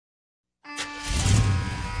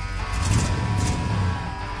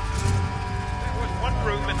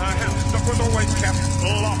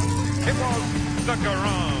It was the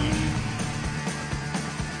garage.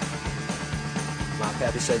 My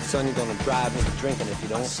pappy said, son, you're going to drive me to drinking if you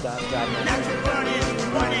don't stop driving me. That's a bunny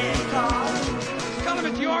car. Tell him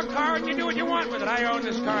it's your car and you do what you want with it. I own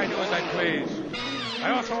this car. I do as I please. I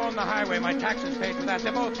also own the highway. My taxes paid for that.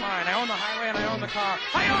 They're both mine. I own the highway and I own the car.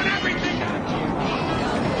 I own everything.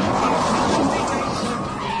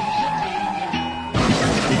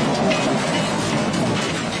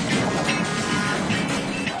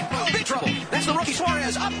 Oh, big trouble. That's the rookie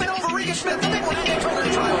Suarez. Up and over Regan Smith. The big one in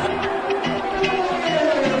Daytona trial.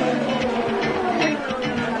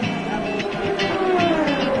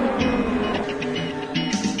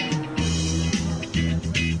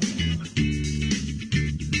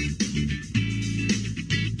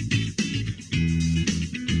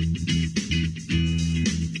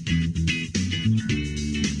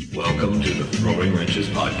 Welcome to the Throwing Wrenches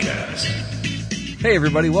Podcast. Hey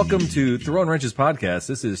everybody, welcome to Throwing Wrenches Podcast.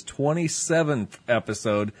 This is 27th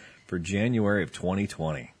episode for January of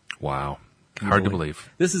 2020. Wow. Hard to believe.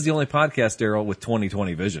 This is the only podcast, Daryl, with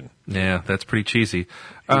 2020 vision. Yeah, that's pretty cheesy.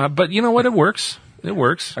 But you know what? It works. It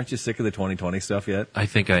works. Aren't you sick of the 2020 stuff yet? I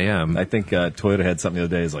think I am. I think Toyota had something the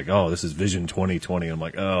other day. It's like, oh, this is Vision 2020. I'm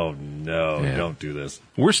like, oh, no, Don't do this.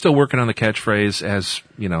 We're still working on the catchphrase, as,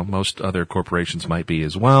 you know, most other corporations might be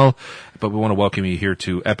as well. But we want to welcome you here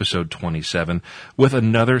to episode 27 with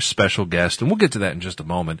another special guest. And we'll get to that in just a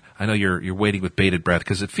moment. I know you're waiting with bated breath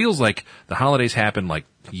because it feels like the holidays happened like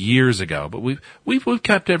years ago. But we've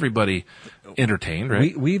kept everybody entertained,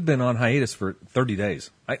 right? We've been on hiatus for 30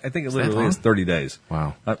 days. I think it literally is 30 days.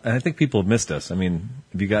 Wow. And I think people have missed us. I mean,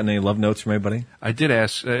 have you gotten any love notes from anybody? I did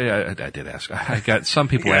ask. I did ask. I got some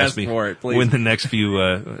people ask me for it, when the next few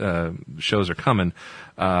shows are coming,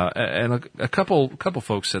 and a couple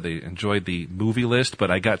folks said they enjoyed the movie list, but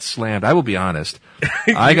I got slammed. I will be honest.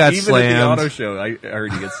 I got Even slammed. Even at the auto show, I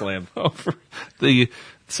heard you get slammed. Over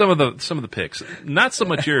some of the picks. Not so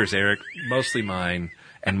much yours, Eric. Mostly mine,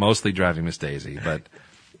 and mostly Driving Miss Daisy. But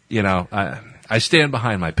you know, I stand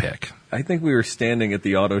behind my pick. I think we were standing at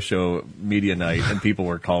the auto show media night and people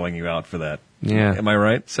were calling you out for that. Yeah. Am I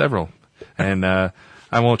right? Several. And,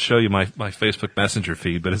 I won't show you my Facebook Messenger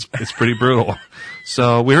feed, but it's pretty brutal.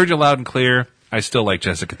 So we heard you loud and clear. I still like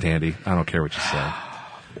Jessica Tandy. I don't care what you say.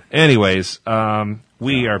 Anyways,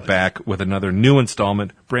 we are back with another new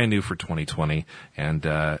installment, brand new for 2020. And,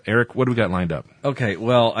 Eric, what do we got lined up? Okay.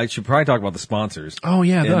 Well, I should probably talk about the sponsors. Oh,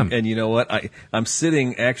 yeah, them. And you know what? I'm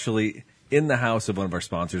sitting actually in the house of one of our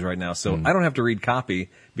sponsors right now, so I don't have to read copy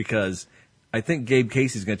because I think Gabe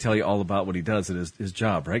Casey's going to tell you all about what he does at his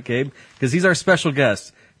job, right, Gabe? Because he's our special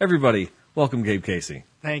guest. Everybody, welcome Gabe Casey.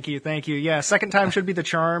 Thank you. Yeah, second time should be the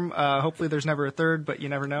charm. Hopefully there's never a third, but you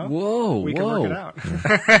never know. We can work it out.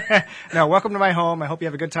 No, welcome to my home. I hope you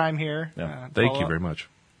have a good time here. Yeah. Thank you very much.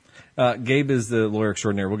 Gabe is the lawyer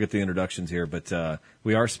extraordinaire. We'll get the introductions here, but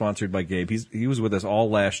we are sponsored by Gabe. He was with us all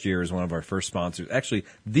last year as one of our first sponsors, actually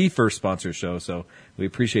the first sponsor show, so we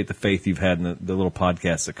appreciate the faith you've had in the little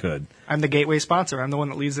podcast that could. I'm the gateway sponsor. I'm the one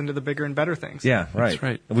that leads into the bigger and better things. Yeah, right. That's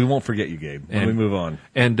right. And we won't forget you, Gabe, when we move on.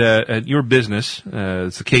 And at your business,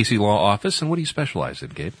 it's the Casey Law Office, and what do you specialize in,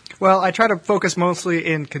 Gabe? Well, I try to focus mostly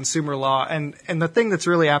in consumer law, and the thing that's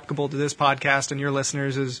really applicable to this podcast and your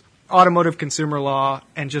listeners is automotive consumer law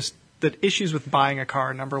and just the issues with buying a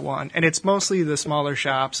car, number one. And it's mostly the smaller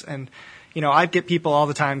shops. And, you know, I get people all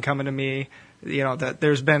the time coming to me, you know, that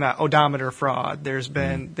there's been an odometer fraud. There's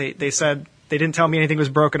been, they said they didn't tell me anything was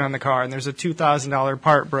broken on the car, and there's a $2,000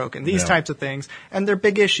 part broken. These types of things. And they're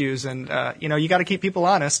big issues. And, you know, you got to keep people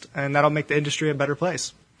honest, and that'll make the industry a better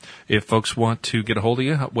place. If folks want to get a hold of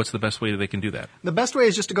you, what's the best way that they can do that? The best way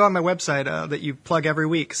is just to go on my website that you plug every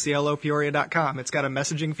week, clopeoria.com. It's got a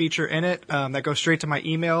messaging feature in it that goes straight to my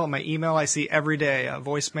email. My email I see every day, a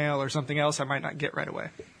voicemail or something else I might not get right away.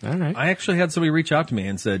 All right. I actually had somebody reach out to me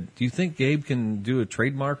and said, do you think Gabe can do a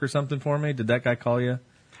trademark or something for me? Did that guy call you?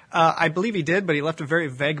 I believe he did, but he left a very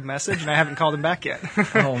vague message, and I haven't called him back yet.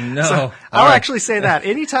 Oh, no. So I'll actually say that.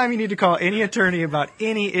 Anytime you need to call any attorney about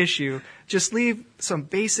any issue, just leave some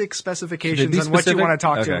basic specifications on what you want to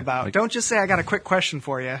talk to him about. Don't just say, I got a quick question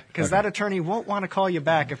for you, because that attorney won't want to call you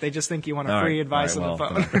back if they just think you want free advice on the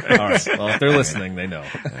phone. All right. Well, if they're listening, they know.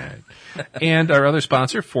 All right. And our other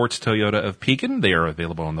sponsor, Forts Toyota of Pekin. They are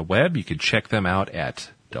available on the web. You can check them out at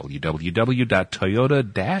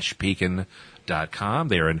www.toyota-pekin.com.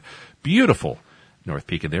 They are in beautiful North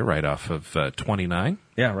Pekin there, right off of 29.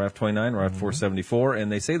 Yeah, right off 29, right off 474. And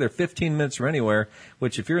they say they're 15 minutes from anywhere,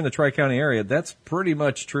 which if you're in the Tri-County area, that's pretty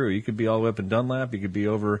much true. You could be all the way up in Dunlap. You could be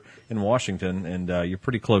over in Washington, and you're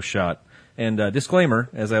pretty close shot. And disclaimer,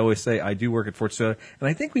 as I always say, I do work at Fort Toyota. And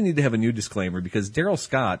I think we need to have a new disclaimer because Daryl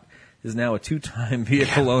Scott is now a 2-time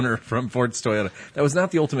vehicle owner from Ford's Toyota. That was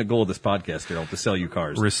not the ultimate goal of this podcast, Daryl, to sell you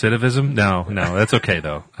cars. Recidivism? No, that's okay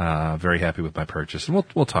though. Very happy with my purchase, and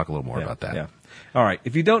we'll talk a little more about that. Yeah. All right.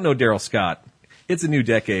 If you don't know Daryl Scott, it's a new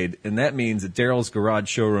decade, and that means that Daryl's garage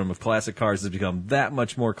showroom of classic cars has become that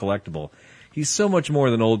much more collectible. He's so much more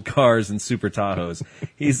than old cars and super Tahoes.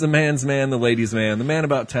 He's the man's man, the ladies' man, the man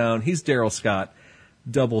about town. He's Daryl Scott,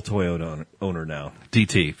 double Toyota owner now.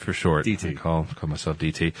 DT for short. DT. I call myself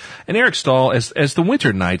DT. And Eric Stahl, as the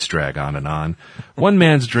winter nights drag on and on, one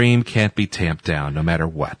man's dream can't be tamped down no matter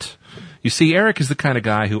what. You see, Eric is the kind of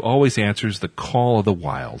guy who always answers the call of the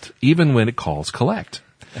wild, even when it calls collect.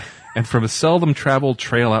 And from a seldom traveled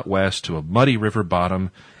trail out west to a muddy river bottom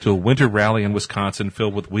to a winter rally in Wisconsin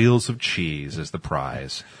filled with wheels of cheese as the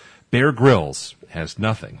prize, Bear Grylls has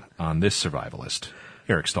nothing on this survivalist,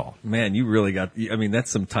 Eric Stahl. Man, you really got, I mean, that's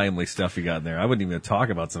some timely stuff you got in there. I wouldn't even talk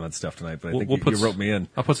about some of that stuff tonight, but I think you wrote me in.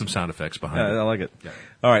 I'll put some sound effects behind it. I like it. Yeah.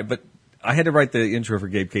 All right, but I had to write the intro for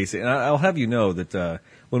Gabe Casey, and I'll have you know that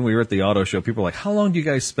when we were at the auto show, people were like, how long do you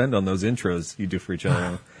guys spend on those intros you do for each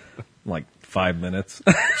other? Like 5 minutes.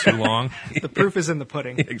 Too long? The proof is in the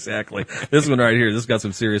pudding. Exactly. This one right here, this got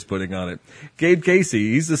some serious pudding on it. Gabe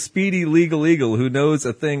Casey, he's a speedy legal eagle who knows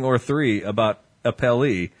a thing or three about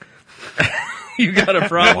appellee. You got a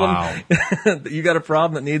problem? Wow. You got a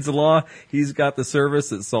problem that needs a law? He's got the service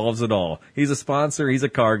that solves it all. He's a sponsor, he's a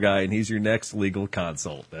car guy, and he's your next legal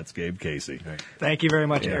consult. That's Gabe Casey. Right. Thank you very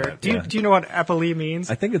much, Eric. Do you know what appellee means?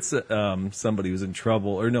 I think it's somebody who's in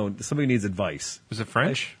trouble, or no, somebody needs advice. Is it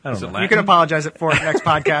French? I don't Is know. it Latin? You can apologize for it next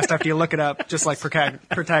podcast after you look it up, just like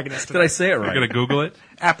protagonist. Did I say it right? You're going to Google it?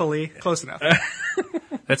 Appellee, close enough.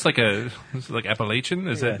 That's like Appalachian?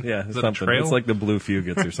 Is Yeah, is that something. a trail? It's like the Blue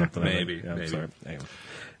Fugits or something. Maybe, I'm maybe. sorry. Anyway.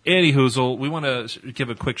 Andy Hoozle, we want to give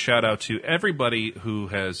a quick shout out to everybody who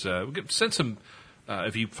has sent some.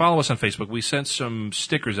 If you follow us on Facebook, we sent some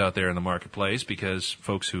stickers out there in the marketplace because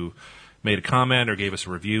folks who made a comment or gave us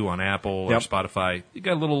a review on Apple or Spotify, you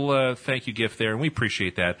got a little thank you gift there, and we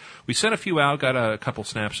appreciate that. We sent a few out, got a couple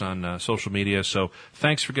snaps on social media, so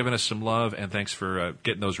thanks for giving us some love, and thanks for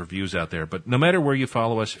getting those reviews out there. But no matter where you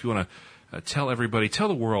follow us, if you want to tell everybody, tell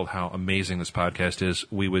the world how amazing this podcast is,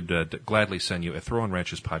 we would gladly send you a Throw and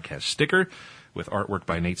Wrenches podcast sticker with artwork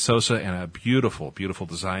by Nate Sosa and a beautiful, beautiful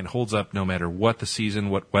design. Holds up no matter what the season,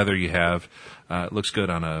 what weather you have. It looks good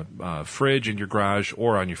on a fridge in your garage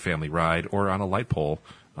or on your family ride or on a light pole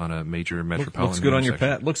on a major metropolitan Looks good on your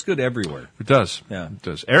intersection. pet. Looks good everywhere. It does. Yeah. It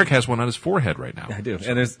does. Eric has one on his forehead right now. I do.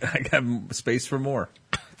 And I got space for more.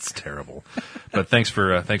 It's terrible. But thanks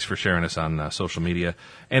for sharing us on social media.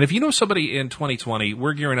 And if you know somebody in 2020,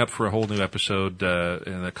 we're gearing up for a whole new episode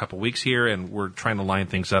in a couple weeks here, and we're trying to line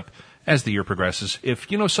things up as the year progresses.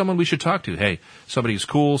 If you know someone we should talk to, hey, somebody who's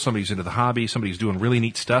cool, somebody who's into the hobby, somebody who's doing really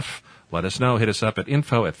neat stuff, let us know. Hit us up at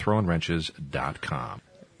info@throwandwrenches.com.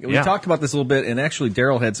 We talked about this a little bit, and actually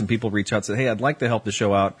Daryl had some people reach out and say, hey, I'd like to help the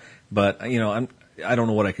show out, but, I don't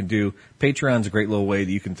know what I can do. Patreon's a great little way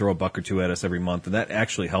that you can throw a buck or two at us every month, and that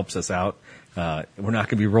actually helps us out. We're not going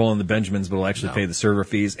to be rolling the Benjamins, but it'll actually pay the server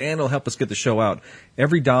fees, and it'll help us get the show out.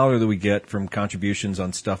 Every dollar that we get from contributions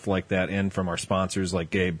on stuff like that and from our sponsors like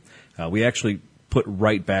Gabe, we actually put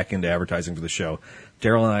right back into advertising for the show.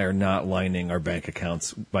 Daryl and I are not lining our bank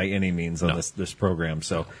accounts by any means on this program.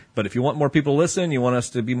 So, but if you want more people to listen, you want us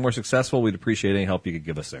to be more successful, we'd appreciate any help you could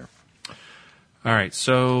give us there. All right,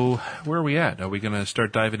 so where are we at? Are we going to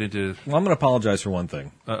start diving into? Well, I'm going to apologize for one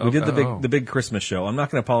thing. We did the big Christmas show. I'm not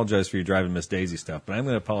going to apologize for you driving Miss Daisy stuff, but I'm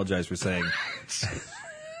going to apologize for saying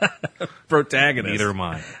protagonist. Neither am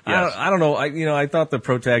I. Yes. I don't know. I thought the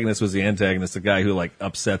protagonist was the antagonist, the guy who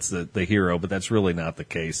upsets the hero, but that's really not the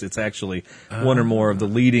case. It's actually one or more of the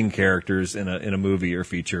leading characters in a movie or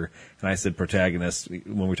feature. And I said protagonist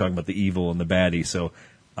when we're talking about the evil and the baddie. So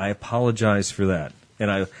I apologize for that. And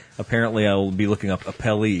I will be looking up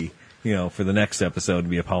appellee, for the next episode and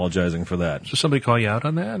be apologizing for that. So somebody call you out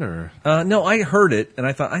on that, or? No, I heard it and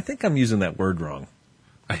I thought, I think I'm using that word wrong.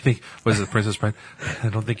 I think, was it Princess Bride? I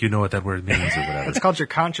don't think you know what that word means or whatever. It's called your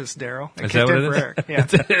conscience, Daryl. Is that what it is? Eric. Yeah.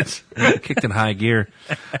 It's kicked in high gear.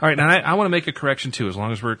 All right, now I want to make a correction too, as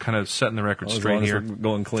long as we're kind of setting the record straight here. As long as we're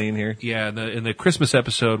going clean here. Yeah, in the Christmas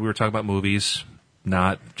episode, we were talking about movies,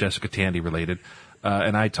 not Jessica Tandy related.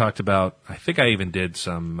 And I talked about, I think I even did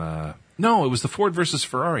some, no, it was the Ford versus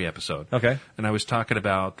Ferrari episode. Okay. And I was talking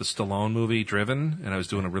about the Stallone movie, Driven, and I was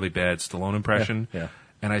doing a really bad Stallone impression. Yeah.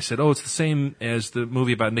 And I said, it's the same as the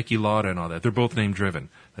movie about Niki Lauda and all that. They're both named Driven.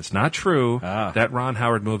 That's not true. That Ron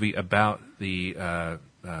Howard movie about the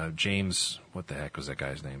James, what the heck was that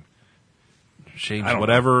guy's name? James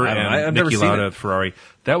whatever, and Niki Lauda Ferrari.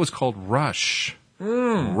 That was called Rush.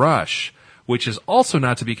 Rush, which is also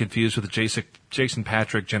not to be confused with the Jason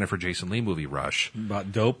Patrick, Jennifer Jason Leigh movie Rush.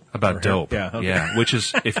 About dope? About dope. Yeah. Okay. Yeah. Which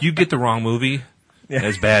is, if you get the wrong movie,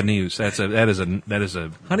 that's bad news. That is a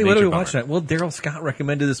Honey, what are we major watching? bummer. Well, Daryl Scott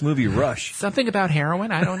recommended this movie, Rush. Something about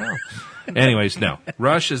heroin? I don't know. Anyways, no.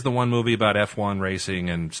 Rush is the one movie about F1 racing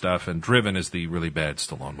and stuff, and Driven is the really bad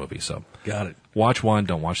Stallone movie. So Got it. watch one,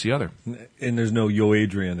 don't watch the other. And there's no Yo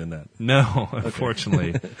Adrian in that. No,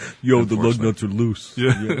 unfortunately. Yo, the lug nuts are loose.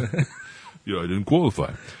 Yeah. Yeah, I didn't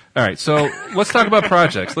qualify. All right, so let's talk about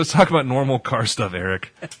projects. Let's talk about normal car stuff,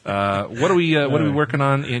 Eric. What are we working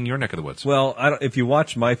on in your neck of the woods? Well, if you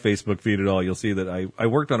watch my Facebook feed at all, you'll see that I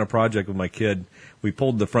worked on a project with my kid. We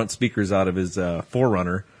pulled the front speakers out of his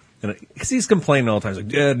 4Runner, and because he's complaining all the time, he's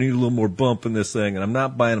like, "Dad, I need a little more bump in this thing." And I'm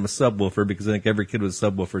not buying him a subwoofer because I think every kid with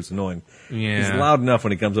a subwoofer is annoying. Yeah. He's loud enough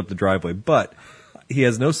when he comes up the driveway, but he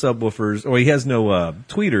has no subwoofers, or he has no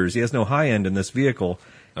tweeters. He has no high end in this vehicle.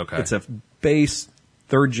 Okay. It's a base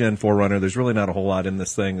 3rd gen 4Runner. There's really not a whole lot in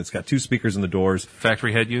this thing. It's got 2 speakers in the doors.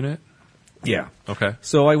 Factory head unit? Yeah. Okay.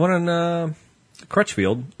 So I went on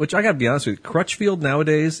Crutchfield, which I got to be honest with you, Crutchfield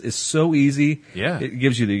nowadays is so easy. Yeah. It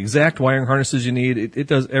gives you the exact wiring harnesses you need. It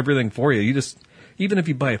does everything for you. You just, even if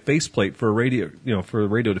you buy a faceplate for a radio, for a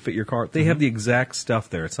radio to fit your car, they have the exact stuff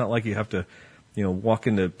there. It's not like you have to, walk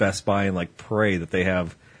into Best Buy and like pray that they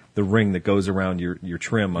have the ring that goes around your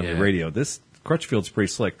trim on your radio. This Crutchfield's pretty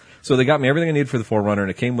slick. So they got me everything I needed for the 4Runner,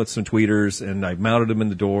 and it came with some tweeters, and I mounted them in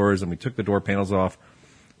the doors, and we took the door panels off.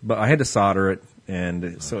 But I had to solder it,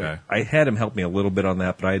 and so I had him help me a little bit on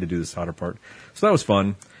that, but I had to do the solder part. So that was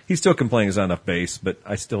fun. He's still complaining there's not enough bass, but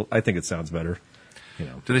I think it sounds better.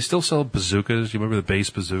 Do they still sell bazookas? Do you remember the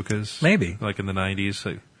bass bazookas? Maybe. Like in the 90s?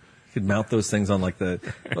 You could mount those things on like the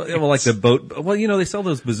boat. Well, they sell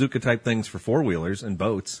those bazooka type things for 4-wheelers and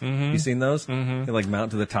boats. You seen those? They like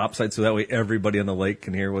mount to the top side so that way everybody on the lake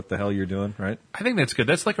can hear what the hell you're doing, right? I think that's good.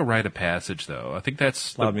 That's like a rite of passage, though. I think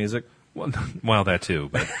that's loud music. Well, that too.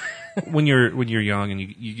 But when you're young and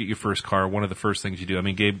you get your first car, one of the first things you do. I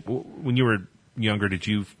mean, Gabe, when you were younger, did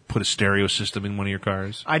you put a stereo system in one of your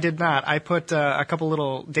cars? I did not. I put a couple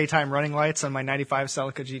little daytime running lights on my 95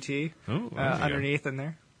 Celica GT underneath in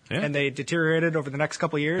there. Yeah. And they deteriorated over the next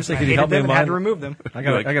couple of years. I hated them and had to remove them. I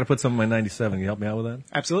got to put some in my 97. Can you help me out with that?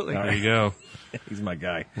 Absolutely. There you go. He's my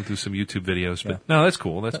guy. We'll do some YouTube videos. But no, that's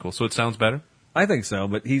cool. That's cool. So it sounds better? I think so,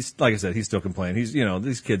 but he's, like I said, he's still complaining. He's,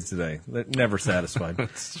 these kids today, they're never satisfied.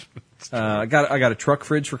 I got a truck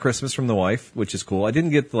fridge for Christmas from the wife, which is cool. I didn't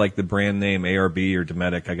get the brand name ARB or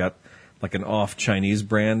Dometic. I got like an off Chinese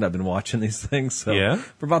brand. I've been watching these things. So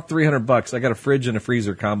for about $300, I got a fridge and a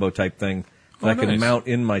freezer combo type thing. I can mount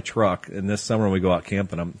in my truck, and this summer when we go out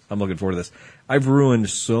camping, I'm looking forward to this. I've ruined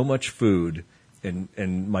so much food,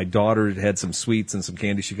 and my daughter had some sweets and some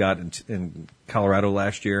candy she got in Colorado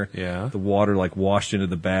last year. Yeah. The water washed into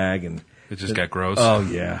the bag, and it just got gross. Oh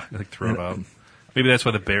yeah, throw it out. Maybe that's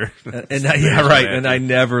why the bear. And I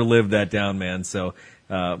never lived that down, man. So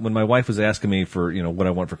when my wife was asking me for what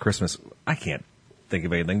I want for Christmas, I can't think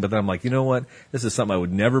of anything. But then I'm like, you know what? This is something I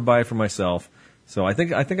would never buy for myself. So I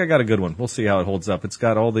think I got a good one. We'll see how it holds up. It's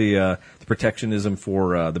got all the protectionism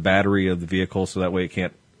for the battery of the vehicle, so that way it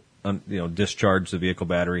can't discharge the vehicle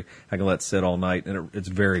battery. I can let it sit all night, and it's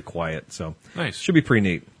very quiet. So nice. Should be pretty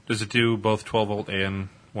neat. Does it do both 12 volt and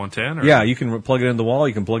 110? Or? Yeah, you can plug it in the wall.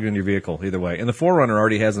 You can plug it in your vehicle. Either way, and the 4Runner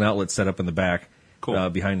already has an outlet set up in the back,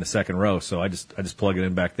 behind the second row. So I just plug it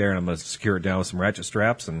in back there, and I'm going to secure it down with some ratchet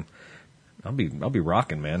straps, and I'll be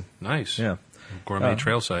rocking, man. Nice. Yeah. Gourmet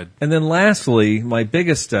trailside. And then lastly, my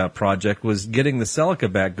biggest project was getting the Celica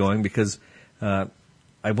back going because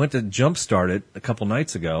I went to jumpstart it a couple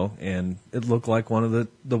nights ago, and it looked like one of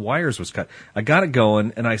the wires was cut. I got it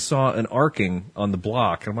going, and I saw an arcing on the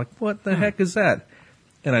block, and I'm like, what the heck is that?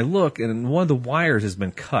 And I look, and one of the wires has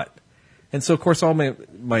been cut. And so, of course, all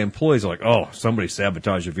my employees are like, oh, somebody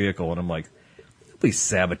sabotaged your vehicle. And I'm like, nobody's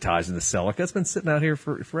sabotaging the Celica. It's been sitting out here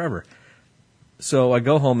forever. So I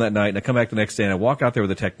go home that night, and I come back the next day, and I walk out there with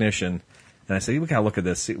a technician, and I say, we gotta look at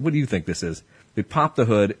this. What do you think this is? We pop the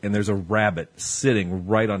hood, and there's a rabbit sitting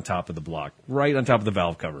right on top of the block, right on top of the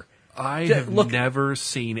valve cover. I have never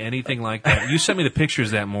seen anything like that. You sent me the pictures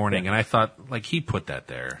that morning, and I thought, he put that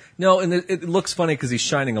there. No, and it looks funny because he's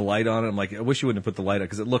shining a light on it. I'm like, I wish you wouldn't have put the light on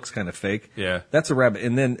because it looks kind of fake. Yeah. That's a rabbit.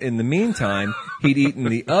 And then in the meantime, he'd eaten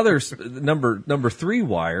the other number 3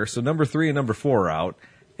 wire, so number 3 and number 4 are out.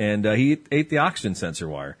 And he ate the oxygen sensor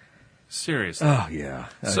wire. Seriously? Oh, yeah.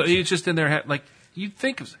 So he's just in there, you'd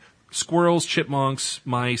think of squirrels, chipmunks,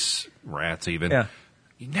 mice, rats even. Yeah.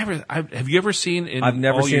 Have you ever seen in I've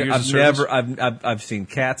never all your seen. years of service? I've seen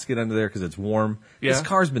cats get under there because it's warm. Yeah. This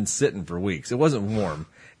car's been sitting for weeks. It wasn't warm.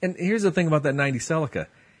 And here's the thing about that 90 Celica.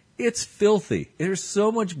 It's filthy. There's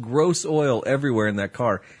so much gross oil everywhere in that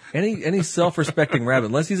car. Any self-respecting rabbit,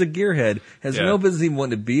 unless he's a gearhead, has no business even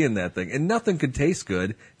wanting to be in that thing. And nothing could taste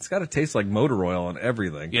good. It's got to taste like motor oil and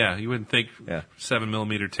everything. Yeah, you wouldn't think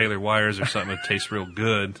 7mm Taylor wires or something would taste real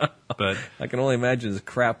good, but I can only imagine his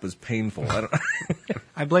crap was painful.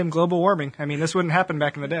 I blame global warming. I mean, this wouldn't happen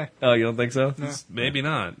back in the day. Oh, you don't think so? No. maybe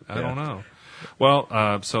not. I don't know.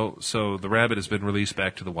 Well, so the rabbit has been released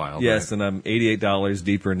back to the wild. Yes, right? and I'm $88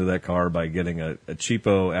 deeper into that car by getting a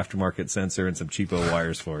cheapo aftermarket sensor and some cheapo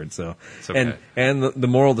wires for it. So, It's okay. and the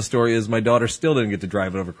moral of the story is my daughter still didn't get to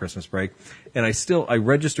drive it over Christmas break, and I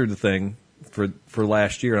registered the thing for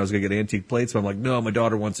last year. And I was going to get antique plates, but I'm like, no, my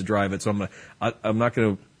daughter wants to drive it, so I'm not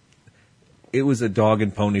going to. It was a dog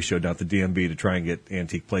and pony show down at the DMV to try and get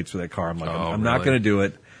antique plates for that car. I'm like, I'm not really? going to do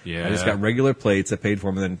it. Yeah. I just got regular plates. I paid for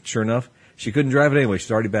them, and then sure enough, she couldn't drive it anyway. She's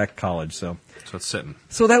already back to college, so it's sitting.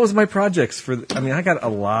 So that was my projects for. I mean, I got a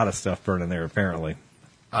lot of stuff burning there. Apparently,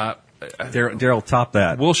 Daryl, top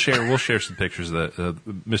that. We'll share some pictures of the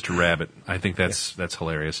Mr. Rabbit. I think that's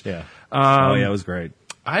hilarious. Yeah. It was great.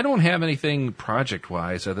 I don't have anything project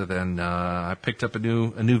wise other than I picked up a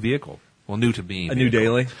new vehicle. Well, new to me. A new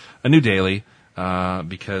daily. A new daily.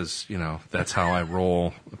 Because that's how I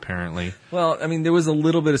roll. Apparently. Well, I mean, there was a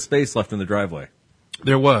little bit of space left in the driveway.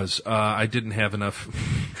 There was. I didn't have enough.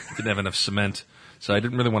 Didn't have enough cement, so I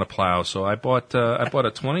didn't really want to plow. So I bought a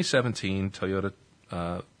 2017 Toyota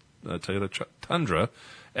Tundra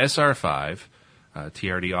SR5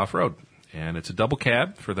 TRD off road, and it's a double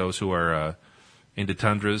cab for those who are into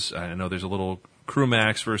Tundras. I know there's a little Crew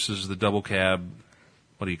Max versus the double cab.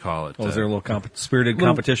 What do you call it? Oh, is there a little spirited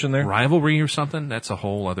competition there? Rivalry or something? That's a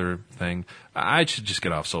whole other thing. I should just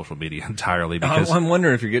get off social media entirely because I'm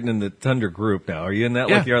wondering if you're getting in the Tundra group now. Are you in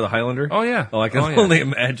that like you are the Highlander? Oh, yeah. Oh, I can only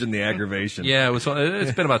imagine the aggravation. Yeah, it's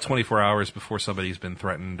been about 24 hours before somebody's been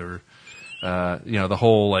threatened or, the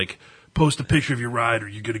whole like, post a picture of your ride or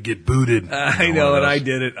you're going to get booted. I know, and I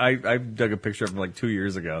did it. I dug a picture of him like 2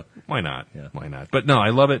 years ago. Why not? Yeah. Why not? But no,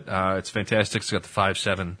 I love it. It's fantastic. It's got the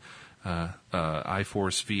 5.7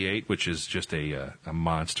 iForce V8, which is just a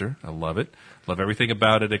monster. I love it. Love everything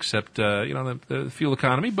about it except the fuel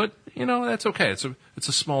economy. But that's okay. It's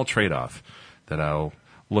a small trade-off that I'll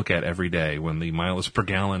look at every day when the miles per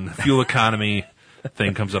gallon fuel economy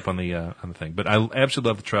thing comes up on the thing. But I absolutely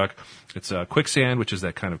love the truck. It's quicksand, which is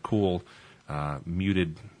that kind of cool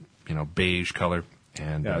muted beige color.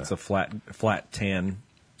 And it's a flat tan.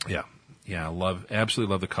 Yeah. Yeah,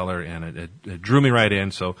 absolutely love the color, and it drew me right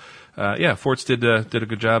in. So, Forts did a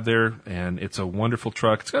good job there, and it's a wonderful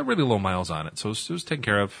truck. It's got really low miles on it, so it was taken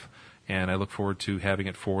care of, and I look forward to having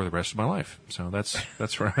it for the rest of my life. So that's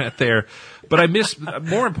where I'm at there. But I miss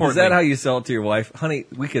more importantly. Is that how you sell it to your wife, honey?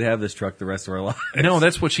 We could have this truck the rest of our lives. No,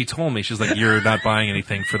 that's what she told me. She's like, "You're not buying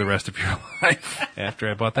anything for the rest of your life." After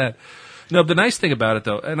I bought that. No, the nice thing about it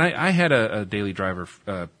though, and I had a daily driver.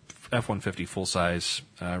 F-150 full-size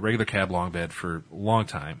regular cab long bed for a long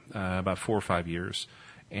time, about 4 or 5 years,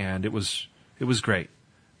 and it was great.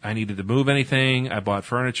 I needed to move anything. I bought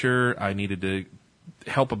furniture. I needed to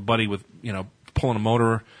help a buddy with pulling a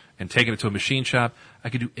motor and taking it to a machine shop. I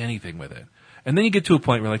could do anything with it. And then you get to a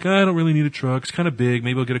point where you're like, I don't really need a truck. It's kind of big.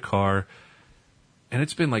 Maybe I'll get a car. And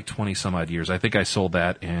it's been like 20 some odd years. I think I sold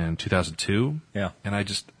that in 2002. Yeah.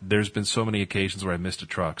 And there's been so many occasions where I missed a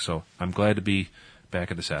truck. So I'm glad to be back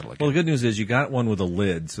in the saddle again. Well, the good news is you got one with a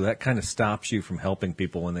lid, so that kind of stops you from helping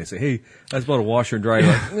people when they say, hey, I just bought a washer and dryer.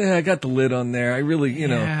 You're like, I got the lid on there. I really,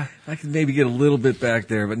 I could maybe get a little bit back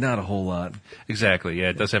there, but not a whole lot. Exactly. Yeah,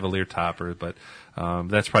 it does have a Lear topper, but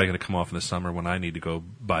that's probably going to come off in the summer when I need to go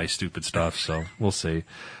buy stupid stuff, so we'll see.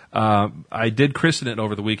 I did christen it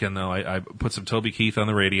over the weekend, though. I put some Toby Keith on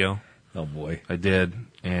the radio. Oh, boy. I did,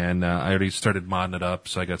 and I already started modding it up,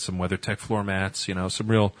 so I got some WeatherTech floor mats, some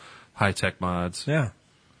real high-tech mods. Yeah.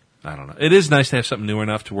 I don't know. It is nice to have something new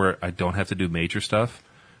enough to where I don't have to do major stuff,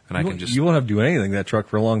 and I can just. You won't have to do anything that truck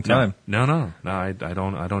for a long time. No. I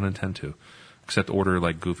don't intend to, except order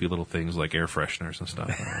like goofy little things like air fresheners and stuff.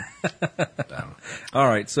 I don't know. All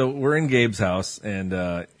right, so we're in Gabe's house,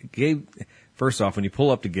 and Gabe. First off, when you pull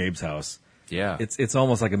up to Gabe's house, it's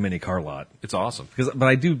almost like a mini car lot. It's awesome. But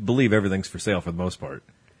I do believe everything's for sale for the most part.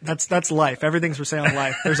 That's life. Everything's for sale in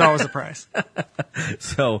life. There's always a price.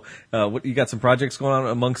 So, you got some projects going on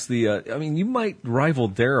amongst the, you might rival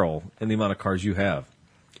Daryl in the amount of cars you have.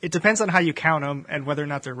 It depends on how you count them and whether or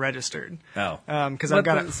not they're registered. Oh. Because I've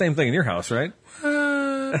got the same thing in your house, right?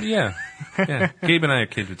 Yeah. Gabe and I are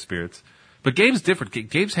kindred spirits. But Gabe's different.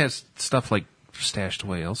 Gabe's has stuff like stashed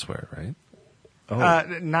away elsewhere, right?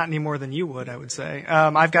 Not any more than you would, I would say.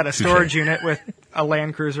 I've got a storage unit with a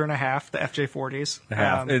Land Cruiser and a half, the FJ40s. A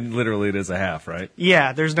half. And literally it is a half, right?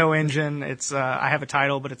 Yeah, there's no engine. It's I have a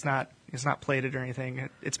title, but it's not plated or anything.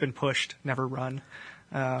 It's been pushed, never run.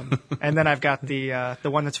 And then I've got the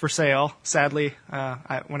one that's for sale. Sadly,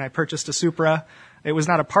 when I purchased a Supra, it was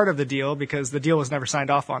not a part of the deal because the deal was never signed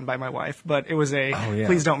off on by my wife. But it was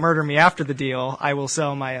please don't murder me after the deal. I will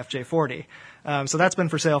sell my FJ40. So that's been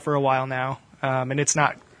for sale for a while now, and it's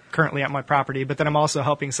not currently at my property. But then I'm also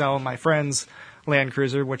helping sell my friend's Land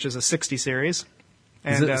Cruiser, which is a 60 series.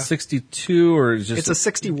 And, is it 62 or just? It's a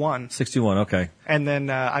 61. 61, okay. And then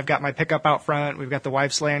I've got my pickup out front. We've got the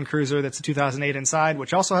wife's Land Cruiser that's a 2008 inside,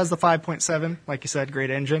 which also has the 5.7, like you said, great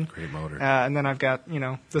engine. Great motor. And then I've got,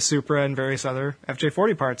 the Supra and various other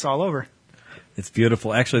FJ40 parts all over. It's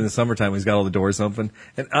beautiful. Actually, in the summertime, he's got all the doors open.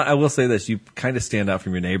 And I will say this, you kind of stand out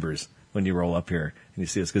from your neighbors when you roll up here and you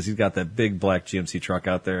see us because he's got that big black GMC truck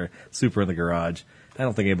out there, Supra in the garage. I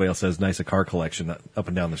don't think anybody else has nice a car collection up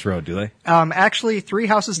and down this road, do they? Actually, 3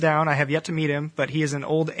 houses down. I have yet to meet him, but he is an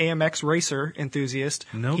old AMX racer enthusiast.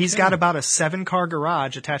 He's got about a 7-car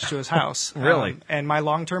garage attached to his house. Really? And my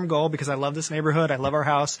long-term goal, because I love this neighborhood, I love our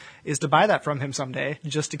house, is to buy that from him someday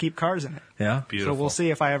just to keep cars in it. Yeah? Beautiful. So we'll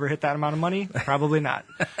see if I ever hit that amount of money. Probably not.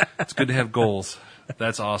 It's good to have goals.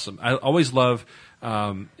 That's awesome. I always love...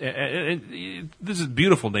 this is a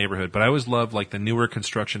beautiful neighborhood, but I always love like the newer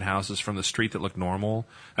construction houses from the street that look normal.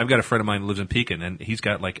 I've got a friend of mine who lives in Pekin, and he's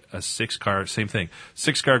got like a 6-car, same thing,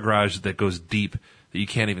 6-car garage that goes deep that you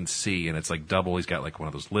can't even see, and it's like double. He's got like one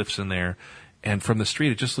of those lifts in there, and from the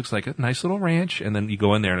street it just looks like a nice little ranch. And then you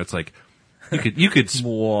go in there, and it's like you could.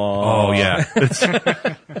 Whoa. Oh yeah,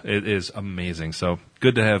 it is amazing. So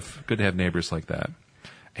good to have neighbors like that.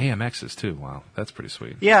 AMXs too. Wow, that's pretty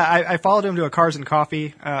sweet. Yeah, I followed him to a Cars and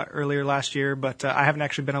Coffee earlier last year, but I haven't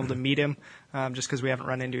actually been able to meet him just because we haven't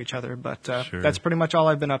run into each other. But Sure. That's pretty much all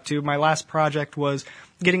I've been up to. My last project was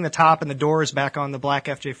getting the top and the doors back on the black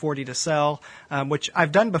FJ40 to sell, which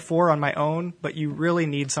I've done before on my own, but you really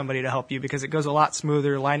need somebody to help you because it goes a lot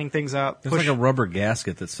smoother, lining things up. There's like a rubber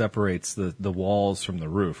gasket that separates the walls from the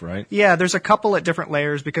roof, right? Yeah, there's a couple at different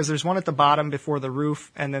layers because there's one at the bottom before the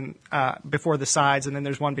roof and then before the sides, and then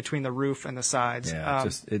there's one between the roof and the sides. Yeah,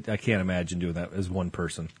 I can't imagine doing that as one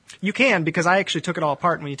person. You can, because I actually took it all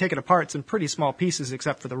apart, and when you take it apart, it's in pretty small pieces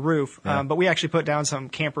except for the roof. Yeah. But we actually put down some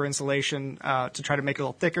camper insulation to try to make it a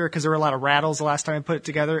little thicker because there were a lot of rattles the last time I put it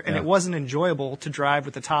together, and it wasn't enjoyable to drive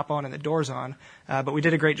with the top on and the doors on. But we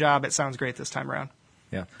did a great job. It sounds great this time around.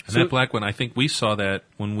 Yeah. And that black one, I think we saw that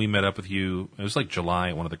when we met up with you. It was like July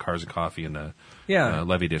at one of the Cars and Coffee in the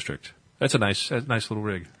Levy District. That's a nice little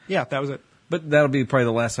rig. Yeah, that was it. But that'll be probably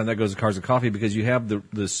the last time that goes to Cars and Coffee because you have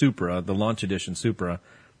the Supra, the launch edition Supra,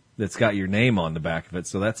 that's got your name on the back of it.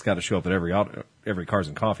 So that's got to show up at every Cars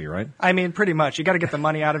and Coffee, right? I mean, pretty much. You got to get the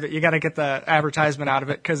money out of it. You got to get the advertisement out of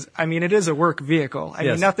it because, I mean, it is a work vehicle. I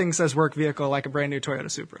mean, nothing says work vehicle like a brand new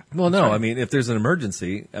Toyota Supra. Well, no. I mean, if there's an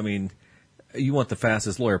emergency, I mean, you want the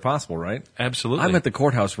fastest lawyer possible, right? Absolutely. I'm at the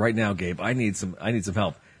courthouse right now, Gabe. I need some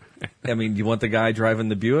help. I mean, do you want the guy driving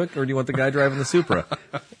the Buick or do you want the guy driving the Supra?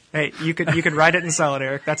 Hey, you could write it and sell it,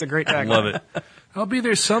 Eric. That's a great tagline. Love it. I'll be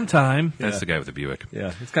there sometime. That's the guy with the Buick.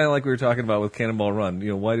 Yeah, it's kind of like we were talking about with Cannonball Run. You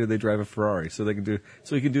know, why do they drive a Ferrari? So you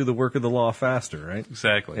can do the work of the law faster, right?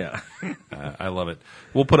 Exactly. Yeah. I love it.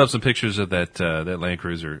 We'll put up some pictures of that Land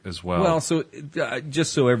Cruiser as well. Well, so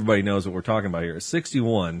just so everybody knows what we're talking about here,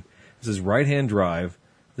 61. This is right-hand drive.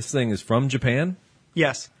 This thing is from Japan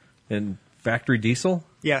Yes. and factory diesel.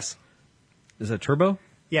 Yes. Is that turbo?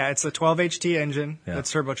 Yeah, it's a 12 HT engine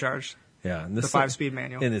that's turbocharged. Yeah, and The 5-speed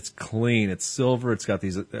manual. and it's clean. It's silver. It's got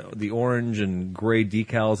these the orange and gray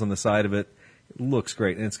decals on the side of it. It looks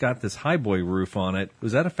great, and it's got this highboy roof on it.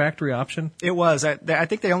 Was that a factory option? It was. I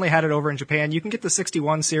think they only had it over in Japan. You can get the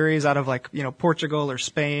 61 series out of Portugal or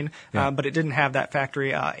Spain, but it didn't have that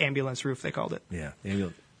factory ambulance roof, they called it. Yeah.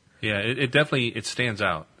 Yeah, it definitely stands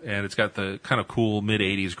out, and it's got the kind of cool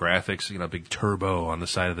mid-'80s graphics, big turbo on the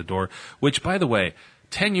side of the door, which, by the way,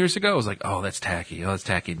 10 years ago, it was like, oh, that's tacky.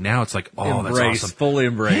 Now it's like, oh, embraced, that's awesome. fully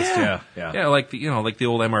embraced. Yeah. Yeah, like the old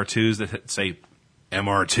MR2s that say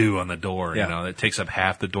MR2 on the door, that takes up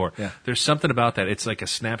half the door. Yeah. There's something about that. It's like a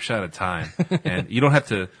snapshot of time, and you don't have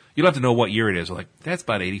to know what year it is. We're like, that's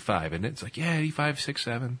about 85, and it's like, 85, 6,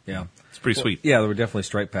 7. Yeah. It's pretty sweet. Yeah, there were definitely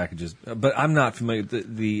stripe packages, but I'm not familiar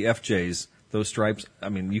with the FJs. Those stripes. I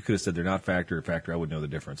mean, you could have said they're not factory or factory. I would know the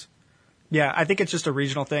difference. Yeah, I think it's just a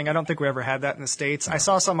regional thing. I don't think we ever had that in the States. I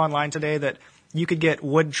saw some online today that you could get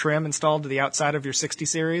wood trim installed to the outside of your 60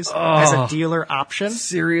 series as a dealer option.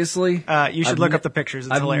 Seriously? You should look up the pictures.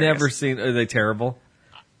 It's I've hilarious. never seen. Are they terrible?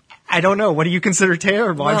 I don't know. What do you consider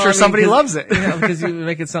terrible? I'm Well, sure I mean, somebody loves it. Yeah, because you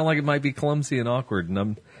make it sound like it might be clumsy and awkward, and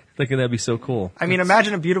I'm thinking that'd be so cool. I mean,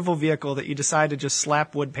 imagine a beautiful vehicle that you decide to just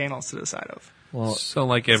slap wood panels to the side of. Well, So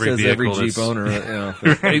like every says vehicle every Jeep that's- owner,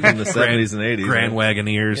 in the 70s and 80s. Grand right?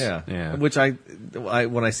 Wagoneers. Yeah. Which I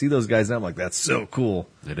when I see those guys now, I'm like, that's so cool.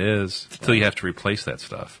 It is. Until you have to replace that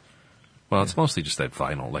stuff. Well, it's mostly just that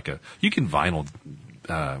vinyl. You can vinyl,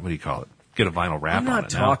 what do you call it? Get a vinyl wrap I'm on not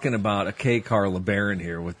it now. talking about a K-car LeBaron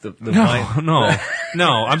here with the No, vinyl. no.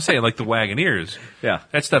 I'm saying like the Wagoneers. Yeah.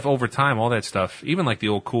 That stuff over time, all that stuff, even like the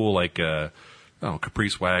old cool,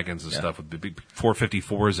 Caprice wagons and stuff with the big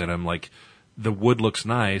 454s in them, like, the wood looks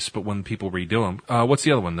nice, but when people redo them, what's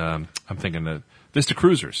the other one? I'm thinking the Vista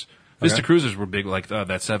Cruisers. Vista Cruisers were big, like that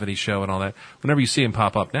 70s show and all that. Whenever you see them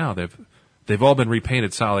pop up now, they've all been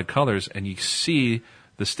repainted solid colors, and you see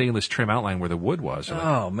the stainless trim outline where the wood was. You're like,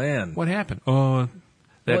 Oh man, what happened? Oh,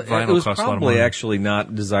 that vinyl it was cost a lot of probably money. actually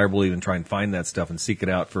not desirable to even try and find that stuff and seek it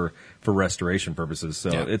out for restoration purposes.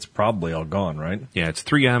 So Yeah. it's probably all gone, right? Yeah, it's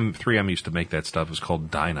 3M. 3M used to make that stuff. It was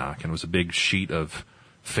called Dynoc, and it was a big sheet of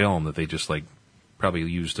film that they just probably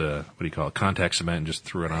used contact cement and just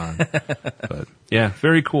threw it on. But yeah,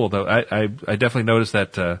 very cool though. I definitely noticed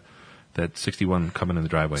that 61 coming in the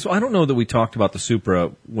driveway. So I don't know that we talked about the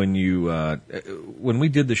Supra when we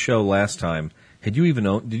did the show last time. Did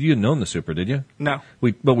you known the Supra? Did you? No.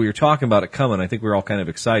 But we were talking about it coming. I think we were all kind of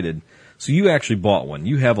excited. So you actually bought one.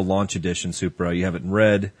 You have a launch edition Supra. You have it in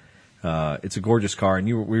red. It's a gorgeous car. And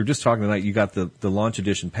we were just talking tonight. You got the launch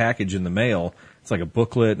edition package in the mail. It's like a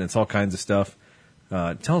booklet and it's all kinds of stuff.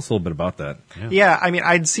 Tell us a little bit about that. Yeah, I mean,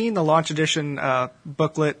 I'd seen the launch edition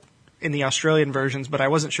booklet in the Australian versions, but I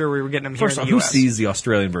wasn't sure we were getting them here First in off, the who U.S. sees the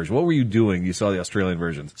Australian version? What were you doing? You saw the Australian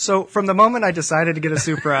versions. So from the moment I decided to get a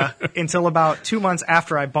Supra until about 2 months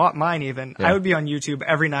after I bought mine even, I would be on YouTube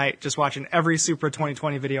every night just watching every Supra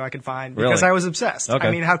 2020 video I could find because Really? I was obsessed. Okay. I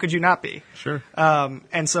mean, how could you not be? Sure.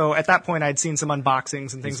 And so at that point, I'd seen some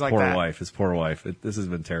unboxings and things His like poor that. wife. This poor wife. This has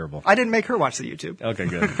been terrible. I didn't make her watch the YouTube. Okay,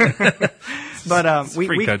 good. But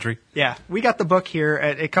free country. Yeah, we got the book here.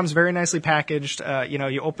 It comes very nicely packaged.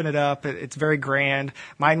 You open it up. It's very grand.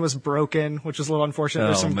 Mine was broken, which is a little unfortunate.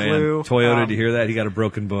 There's some man. glue. Toyota, to hear that? He got a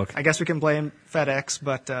broken book. I guess we can blame FedEx,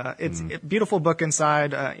 but it's a beautiful book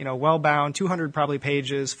inside. Well bound, 200 probably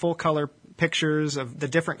pages, full color pictures of the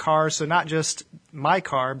different cars. So not just my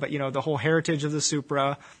car, but the whole heritage of the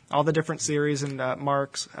Supra, all the different series and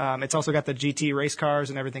marks. It's also got the GT race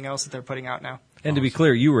cars and everything else that they're putting out now. And to be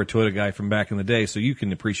clear, you were a Toyota guy from back in the day, so you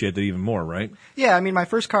can appreciate that even more, right? Yeah, I mean, my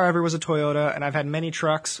first car ever was a Toyota, and I've had many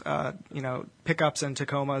trucks, pickups and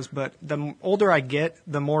Tacomas, but the older I get,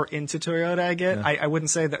 the more into Toyota I get. Yeah. I wouldn't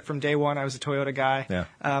say that from day one I was a Toyota guy. Yeah.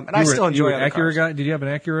 And I still enjoy you were other an Acura cars. guy? Did you have an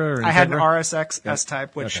Acura or an I had an Integra? RSX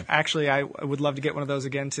S-Type, which Okay. actually I would love to get one of those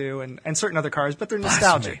again too, and certain other cars, but they're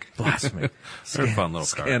nostalgic. Blasphemy. They're a fun little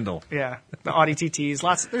car. Scandal. Yeah, the Audi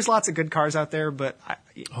TTs. There's lots of good cars out there, but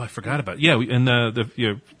Oh, I forgot about it. Yeah, in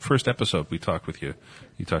your first episode we talked with you.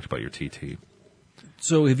 You talked about your TT.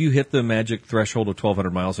 So have you hit the magic threshold of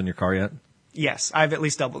 1,200 miles in your car yet? yes, I've at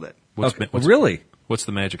least doubled it. Really? What's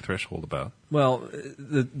the magic threshold about? Well,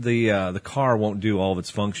 the car won't do all of its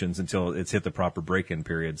functions until it's hit the proper break-in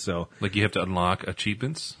period. So Like you have to unlock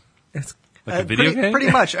achievements? it's Like a video game?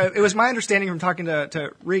 Pretty much. It was my understanding from talking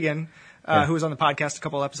to Regan, who was on the podcast a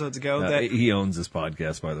couple episodes ago, that he owns this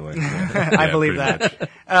podcast, by the way. I believe pretty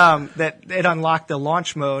that. That it unlocked the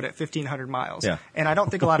launch mode at 1,500 miles. Yeah. And I don't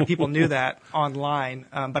think a lot of people knew that online,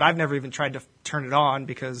 but I've never even tried to turn it on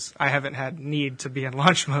because I haven't had need to be in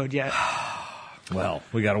launch mode yet. Well,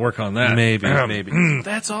 we got to work on that. Maybe.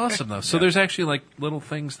 That's awesome though. So there's actually like little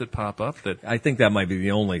things that pop up that I think that might be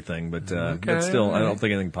the only thing, but still, I don't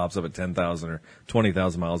think anything pops up at 10,000 or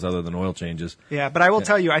 20,000 miles other than oil changes. Yeah, but I will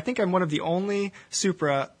tell you, I think I'm one of the only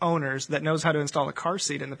Supra owners that knows how to install a car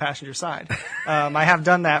seat in the passenger side. I have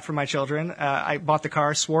done that for my children. I bought the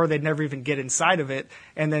car, swore they'd never even get inside of it,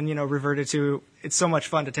 and then, reverted to, it's so much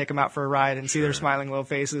fun to take them out for a ride and see their smiling little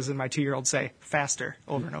faces and my 2-year-old say, faster,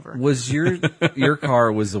 over and over. Was your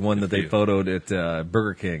car was the one that they photoed at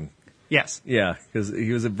Burger King? Yes. Yeah, because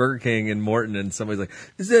he was at Burger King in Morton, and somebody's like,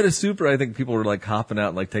 "Is that a Supra?" I think people were like hopping out,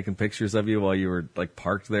 and, like taking pictures of you while you were like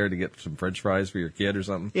parked there to get some French fries for your kid or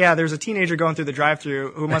something. Yeah, there's a teenager going through the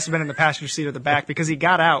drive-thru who must have been in the passenger seat or the back because he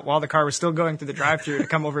got out while the car was still going through the drive-thru to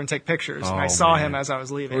come over and take pictures. And I saw him as I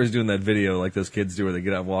was leaving. Or he's doing that video like those kids do where they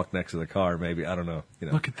get out and walk next to the car. Maybe I don't know.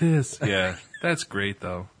 look at this. Yeah, that's great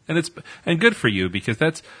though, and good for you because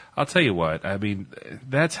I'll tell you what. I mean,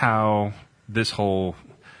 that's how this whole,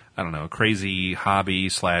 I don't know, crazy hobby /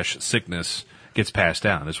 sickness gets passed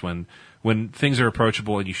down. Is when things are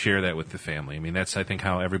approachable and you share that with the family. I mean, that's, I think,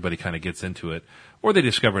 how everybody kind of gets into it, or they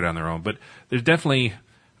discover it on their own. But there's definitely,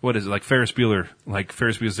 what is it, like Ferris Bueller's,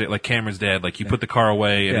 like Cameron's dad, like you put the car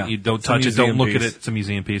away and you don't touch it, don't look at it. It's a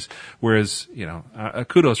museum piece. Whereas,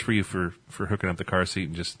 kudos for you for hooking up the car seat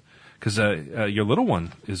and just, because your little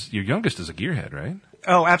one your youngest is a gearhead, right?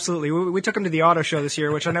 Oh, absolutely. We took him to the auto show this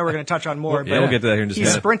year, which I know we're going to touch on more. We'll get to that here in just a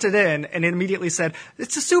minute. He sprinted in and immediately said,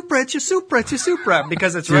 "It's a Supra, it's your Supra, it's your Supra,"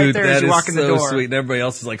 because it's right there as you walk in the door. That is so sweet. And everybody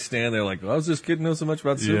else is like standing there like, well, I was just kidding, know so much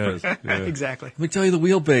about Supras. Yeah. Exactly. Let me tell you the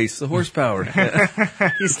wheelbase, the horsepower.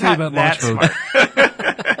 He's not that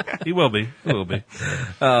smart. He will be. He will be.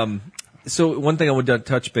 So one thing I would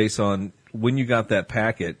touch base on, when you got that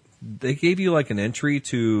packet, they gave you like an entry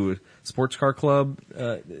to Sports Car Club.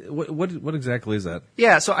 What exactly is that?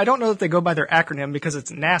 Yeah, so I don't know that they go by their acronym because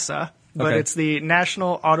it's NASA, but it's the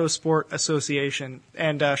National Autosport Association.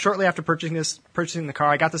 And shortly after purchasing the car,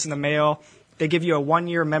 I got this in the mail. They give you a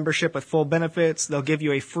 1-year membership with full benefits. They'll give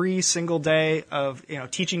you a free single day of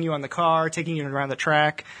teaching you on the car, taking you around the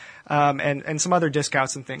track. And some other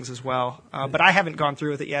discounts and things as well. But I haven't gone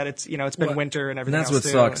through with it yet. It's been winter and everything. And that's what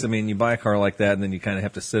sucks. I mean, you buy a car like that and then you kind of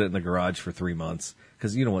have to sit it in the garage for 3 months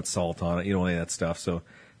because you don't want salt on it. You don't want any of that stuff. So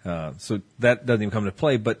that doesn't even come into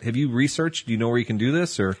play. But have you researched? Do you know where you can do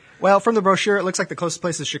this? Or well, from the brochure, it looks like the closest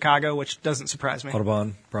place is Chicago, which doesn't surprise me.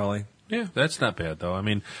 Autobahn, probably. Yeah, that's not bad though. I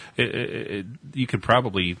mean, you could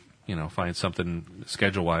probably find something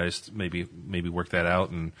schedule wise, maybe work that out.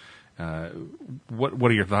 And what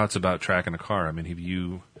are your thoughts about tracking a car? I mean,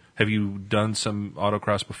 have you done some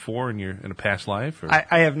autocross before in a past life? Or?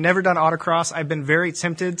 I have never done autocross. I've been very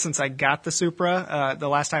tempted since I got the Supra. The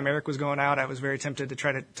last time Eric was going out, I was very tempted to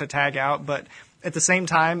try to tag out. But at the same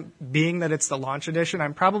time, being that it's the launch edition,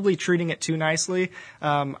 I'm probably treating it too nicely.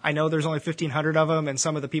 I know there's only 1,500 of them, and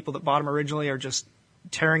some of the people that bought them originally are just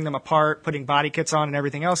tearing them apart, putting body kits on and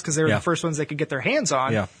everything else because they were the first ones they could get their hands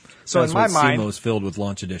on. Yeah. So that's in my mind, SEMA was filled with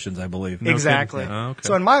launch editions, I believe. Exactly. Oh, okay.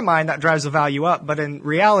 So in my mind, that drives the value up, but in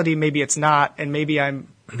reality, maybe it's not, and maybe I'm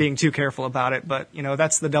being too careful about it. But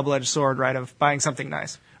that's the double-edged sword, right? Of buying something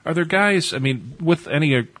nice. Are there guys? I mean, with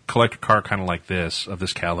any collector car kind of like this, of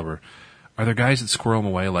this caliber, are there guys that squirrel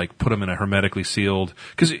them away, like put them in a hermetically sealed?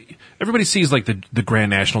 Because everybody sees like the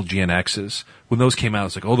Grand National GNXs. When those came out,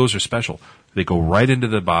 it's like, oh, those are special. They go right into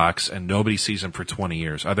the box, and nobody sees them for 20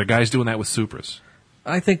 years. Are there guys doing that with Supras?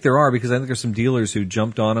 I think there are, because I think there's some dealers who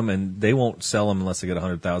jumped on them, and they won't sell them unless they get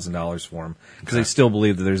 $100,000 for them, because they still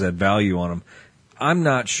believe that there's that value on them. I'm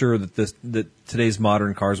not sure that today's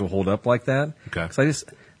modern cars will hold up like that. Okay. Because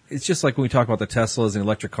it's just like when we talk about the Teslas and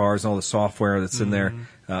electric cars and all the software that's in there.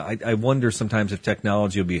 I wonder sometimes if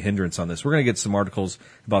technology will be a hindrance on this. We're going to get some articles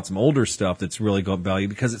about some older stuff that's really got value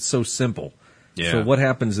because it's so simple. Yeah. So what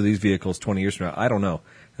happens to these vehicles 20 years from now? I don't know.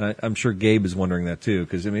 I'm sure Gabe is wondering that too,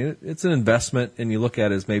 because I mean it's an investment, and you look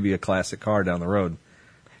at it as maybe a classic car down the road.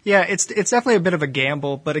 Yeah, it's definitely a bit of a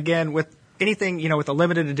gamble, but again, with anything, with a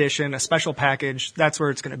limited edition, a special package, that's where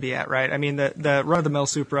it's going to be at, right? I mean, the run-of-the-mill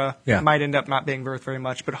Supra might end up not being worth very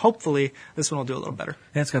much, but hopefully this one will do a little better.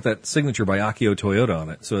 And it's got that signature by Akio Toyota on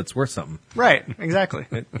it, so it's worth something. Right, exactly.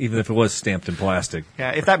 Even if it was stamped in plastic. Yeah,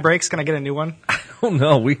 if that breaks, can I get a new one? Oh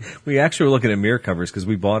no, we actually were looking at mirror covers because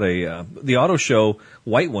we bought the Autoshow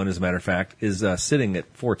white one, as a matter of fact, is sitting at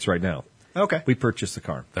Fort's right now. Okay. We purchased the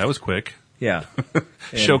car. That was quick. Yeah.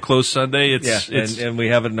 Show closed Sunday. And we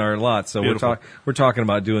have it in our lot, so we're talking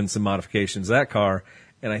about doing some modifications to that car,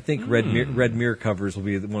 and I think red mirror covers will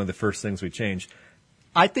be one of the first things we change.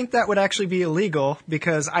 I think that would actually be illegal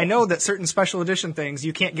because I know that certain special edition things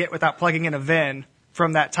you can't get without plugging in a VIN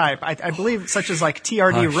from that type. I believe such as like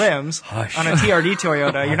TRD rims on a TRD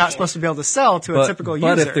Toyota, you're not supposed to be able to sell to a typical user.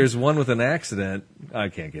 But if there's one with an accident, I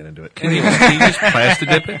can't get into it. Can you just plastic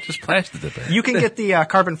dip it? Just plastic dip it. You can get the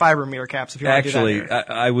carbon fiber mirror caps if you want to do that.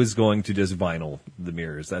 Actually, I was going to just vinyl the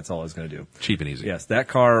mirrors. That's all I was going to do. Cheap and easy. Yes, that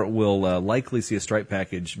car will likely see a stripe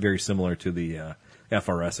package very similar to the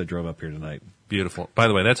FRS I drove up here tonight. Beautiful. By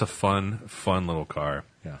the way, that's a fun little car.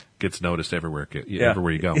 Yeah. Gets noticed everywhere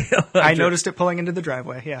you go. I noticed it pulling into the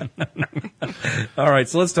driveway, yeah. All right,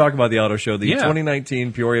 so let's talk about the auto show. The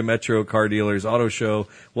 2019 Peoria Metro Car Dealers Auto Show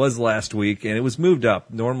was last week, and it was moved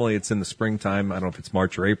up. Normally it's in the springtime. I don't know if it's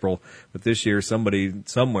March or April, but this year somebody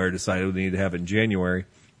somewhere decided we need to have it in January.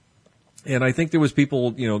 And I think there was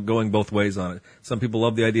people, going both ways on it. Some people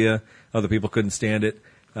loved the idea. Other people couldn't stand it.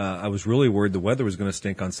 I was really worried the weather was going to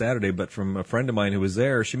stink on Saturday, but from a friend of mine who was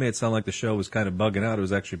there, she made it sound like the show was kind of bugging out. It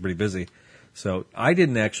was actually pretty busy. So I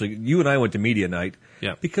didn't actually. You and I went to media night.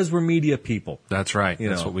 Yeah. Because we're media people. That's right.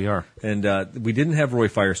 That's what we are. And we didn't have Roy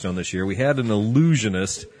Firestone this year. We had an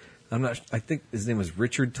illusionist. I think his name was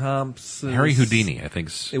Richard Thompson. Harry Houdini, I think.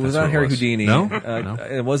 It was not Harry Houdini. No? No.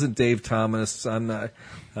 It wasn't Dave Thomas. I'm not.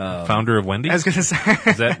 Founder of Wendy's? I was going to say.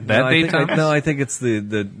 Is that Dave Thomas? No, I think it's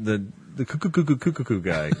the cuckoo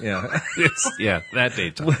guy. Yeah. That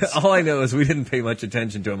Dave Thomas. All I know is we didn't pay much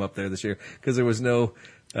attention to him up there this year because there was no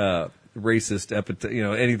racist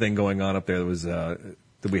anything going on up there that was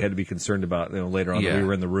that we had to be concerned about later on that we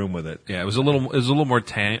were in the room with it. Yeah, it was a little more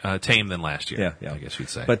tame than last year. Yeah, I guess you'd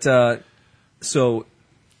say. But so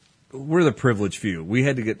we're the privileged few. We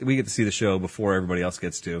get to see the show before everybody else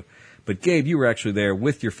gets to. But Gabe, you were actually there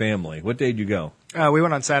with your family. What day did you go? We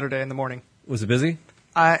went on Saturday in the morning. Was it busy?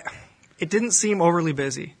 It didn't seem overly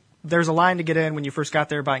busy. There's a line to get in when you first got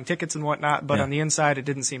there buying tickets and whatnot, but on the inside it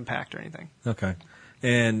didn't seem packed or anything. Okay.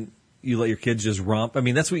 And you let your kids just romp? I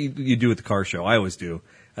mean, that's what you do at the car show. I always do.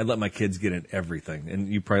 I'd let my kids get in everything. And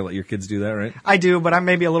you probably let your kids do that, right? I do, but I'm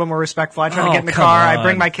maybe a little more respectful. I try to get in the car. I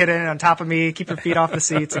bring my kid in on top of me, keep your feet off the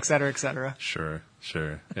seats, et cetera, et cetera. Sure.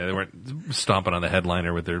 Yeah, they weren't stomping on the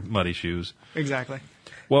headliner with their muddy shoes. Exactly.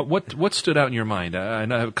 Well, what stood out in your mind? I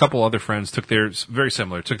know a couple other friends took their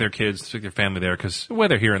kids, took their family there because the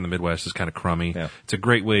weather here in the Midwest is kind of crummy. Yeah. It's a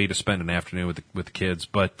great way to spend an afternoon with the kids.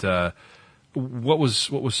 But what was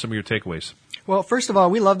some of your takeaways? Well, first of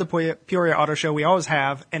all, we love the Peoria Auto Show. We always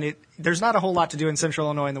have, and there's not a whole lot to do in Central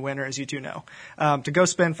Illinois in the winter, as you two know. To go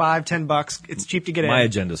spend $5-10, it's cheap to get in. My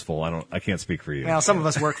agenda's full. I can't speak for you. Well, some of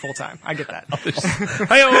us work full time. I get that.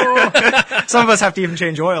 Some of us have to even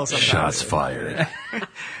change oil sometimes. Shots fired.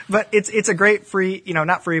 But it's a great free,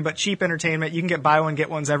 not free, but cheap entertainment. You can get buy one, get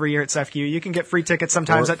ones every year at CEFCU. You can get free tickets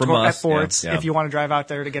sometimes at Forts if you want to drive out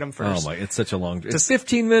there to get them first. Oh my, it's such a long. It's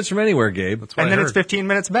 15 minutes from anywhere, Gabe. And then it's 15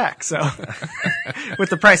 minutes back. So with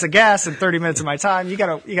the price of gas and 30 minutes of my time, you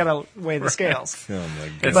gotta weigh the scales. Oh my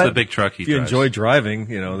God. It's the big truck he drives. If you enjoy driving,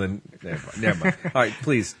 then never mind. All right,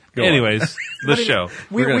 please. Go Anyways, the show.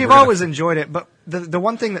 We've always enjoyed it, but the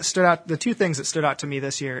one thing that stood out, the two things that stood out to me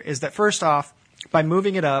this year is that first off, by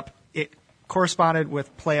moving it up, it corresponded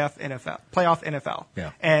with playoff NFL.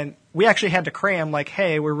 Yeah. And we actually had to cram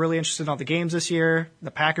hey, we're really interested in all the games this year. The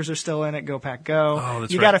Packers are still in it. Go Pack, go. Oh,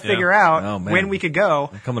 that's you got to figure out when we could go.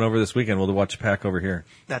 I'm coming over this weekend. We'll watch Pack over here.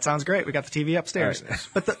 That sounds great. We got the TV upstairs. Right.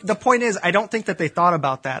 But the point is, I don't think that they thought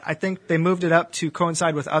about that. I think they moved it up to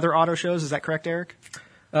coincide with other auto shows. Is that correct, Eric?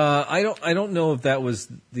 I don't know if that was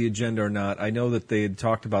the agenda or not. I know that they had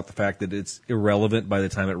talked about the fact that it's irrelevant by the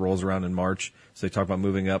time it rolls around in March. So they talked about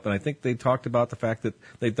moving up, and I think they talked about the fact that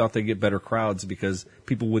they thought they'd get better crowds because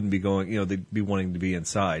people wouldn't be going, they'd be wanting to be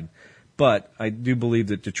inside. But I do believe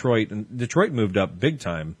that Detroit moved up big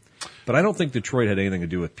time, but I don't think Detroit had anything to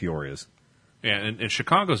do with Peoria's. Yeah, and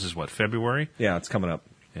Chicago's is what, February? Yeah, it's coming up.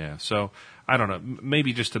 Yeah, so I don't know,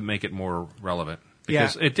 maybe just to make it more relevant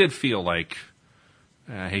because it did feel like.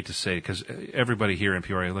 I hate to say it because everybody here in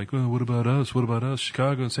Peoria well, what about us? What about us?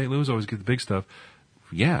 Chicago and St. Louis always get the big stuff.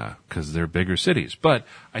 Yeah, because they're bigger cities. But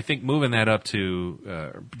I think moving that up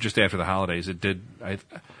to just after the holidays, it did.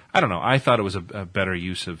 I don't know. I thought it was a better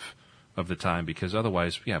use of the time because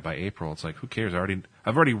otherwise, by April, it's who cares?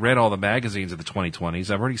 I've already read all the magazines of the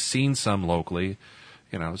 2020s. I've already seen some locally.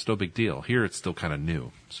 It's no big deal. Here, it's still kind of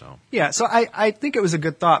new. So I think it was a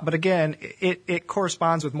good thought, but again, it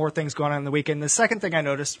corresponds with more things going on in the weekend. The second thing I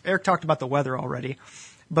noticed, Eric talked about the weather already,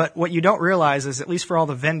 but what you don't realize is, at least for all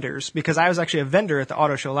the vendors, because I was actually a vendor at the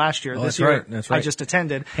auto show last year. This year, that's right. I just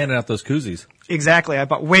attended. Handing out those koozies. Exactly. I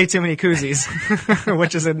bought way too many koozies,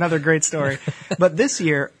 which is another great story. But this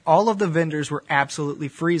year, all of the vendors were absolutely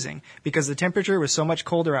freezing because the temperature was so much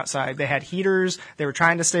colder outside. They had heaters. They were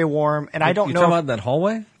trying to stay warm. And I don't know. You're talking about that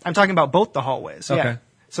hallway? I'm talking about both the hallways. Okay. Yeah.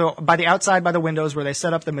 So by the outside, by the windows where they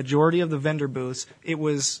set up the majority of the vendor booths, it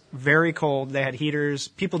was very cold. They had heaters.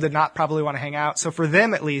 People did not probably want to hang out. So for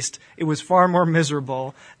them, at least, it was far more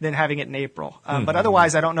miserable than having it in April. But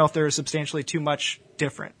otherwise, I don't know if there is substantially too much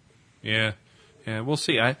different. Yeah, we'll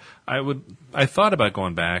see. I thought about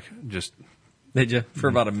going back. Just did you for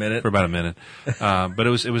about a minute? For about a minute, but it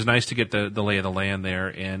was nice to get the lay of the land there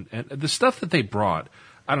and the stuff that they brought.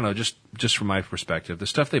 I don't know, just from my perspective, the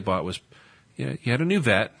stuff they bought was. You had a new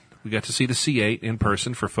vet. We got to see the C8 in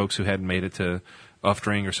person for folks who hadn't made it to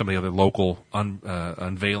Uftring or some of the other local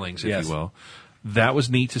unveilings, if you will. That was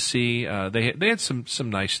neat to see. They had some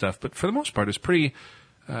nice stuff, but for the most part, it's pretty.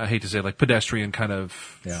 I hate to say, pedestrian kind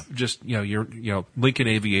of. Yeah. Just your Lincoln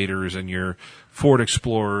Aviators and your Ford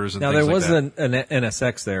Explorers and now things like that. Now there was an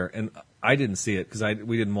NSX there, and I didn't see it because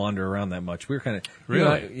we didn't wander around that much. We were kind of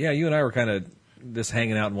really. You and I were kind of. just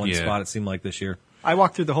hanging out in one Yeah. spot. It seemed like this year. I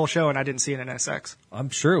walked through the whole show and I didn't see an NSX. I'm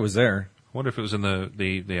sure it was there. I wonder if it was in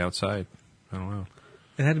the outside. I don't know.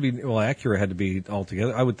 It had to be, Acura had to be all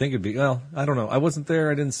together. I would think it'd be, I don't know. I wasn't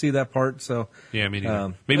there. I didn't see that part, so. Yeah, me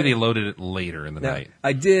neither. Maybe they loaded it later in the Now, night.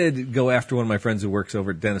 I did go after one of my friends who works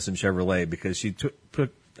over at Dennison Chevrolet because she took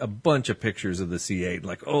a bunch of pictures of the C8,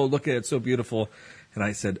 like, oh, look at it, it's so beautiful. And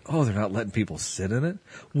I said, oh, they're not letting people sit in it?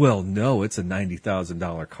 Well, no, it's a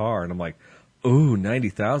 $90,000 car. And I'm like, ooh,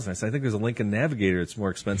 $90,000. I said, I think there's a Lincoln Navigator. It's more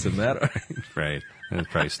expensive than that. Right. And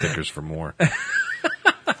probably stickers for more.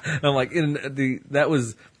 I'm like, that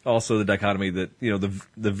was also the dichotomy that,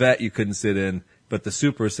 the vet you couldn't sit in, but the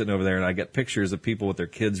Supra was sitting over there, and I get pictures of people with their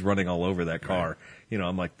kids running all over that car. Right.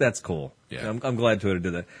 I'm like, that's cool. Yeah. I'm glad Toyota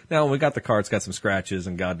did that. Now, when we got the car, it's got some scratches,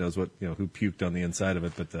 and God knows what, who puked on the inside of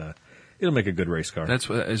it, but it'll make a good race car.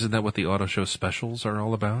 Isn't that what the auto show specials are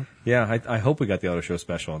all about? Yeah, I hope we got the auto show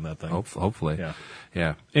special on that thing. Hopefully.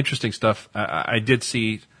 Yeah. Interesting stuff. I did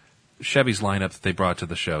see Chevy's lineup that they brought to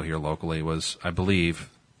the show here locally was, I believe,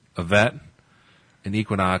 a Vet, an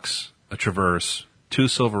Equinox, a Traverse, 2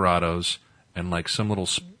 Silverados, and like some little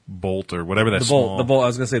Bolt or whatever that's small. The Bolt. I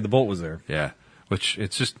was going to say the Bolt was there. Yeah, which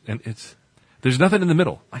there's nothing in the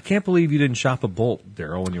middle. I can't believe you didn't shop a Bolt,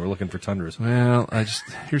 Daryl, when you were looking for Tundras. Well,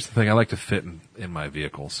 here's the thing. I like to fit in my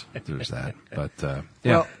vehicles. There's that. But, yeah.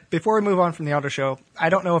 Well, before we move on from the auto show, I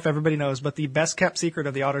don't know if everybody knows, but the best kept secret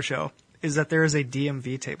of the auto show is that there is a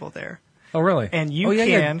DMV table there. Oh, really? And you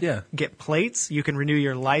can get plates, you can renew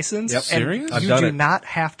your license, Yep. and Serious? I've you done do it. not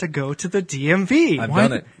have to go to the DMV. I've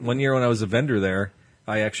done it. One year when I was a vendor there,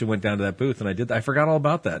 I actually went down to that booth and I did. I forgot all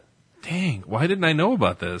about that. Dang, why didn't I know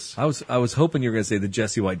about this? I was hoping you were going to say the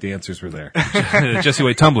Jesse White dancers were there. Jesse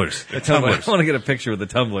White tumblers. I Tumblers. want to get a picture with the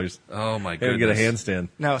tumblers. Oh my Maybe goodness. get a handstand.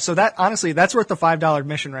 No, so that honestly, that's worth the $5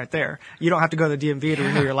 admission right there. You don't have to go to the DMV to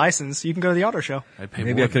renew your license. You can go to the auto show. I'd pay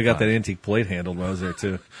Maybe more I could have got than that antique plate handled when I was there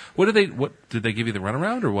too. What did they give you the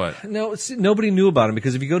runaround or what? No, nobody knew about them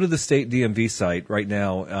because if you go to the state DMV site right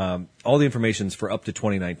now, all the information's for up to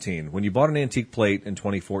 2019. When you bought an antique plate in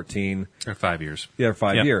 2014, Or 5 years. yeah,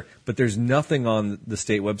 5 Yep. year, but there's nothing on the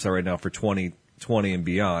state website right now for 2020 and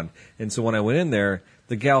beyond. And so when I went in there,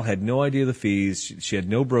 the gal had no idea the fees. She had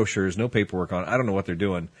no brochures, no paperwork on it. I don't know what they're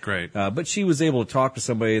doing. Great. But she was able to talk to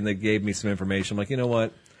somebody and they gave me some information. I'm like, you know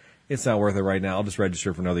what? It's not worth it right now. I'll just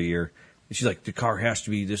register for another year. And she's like, the car has to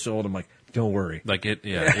be this old. I'm like, don't worry. Like it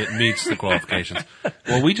meets the qualifications.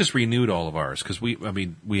 Well, we just renewed all of ours because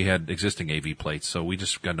we had existing AV plates, so we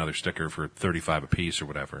just got another sticker for $35 a piece or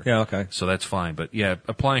whatever. Yeah, okay. So that's fine. But yeah,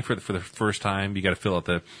 applying for the first time, you got to fill out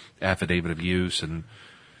the affidavit of use and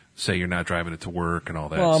say you're not driving it to work and all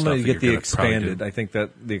that. Well, I'm going going to get the expanded. I think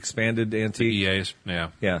that the expanded antique. EAs,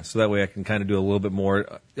 yeah. Yeah, so that way I can kind of do a little bit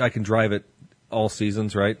more. I can drive it all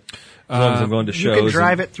seasons, right? As long as I'm going to shows. You can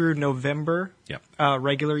drive it through November, Yep.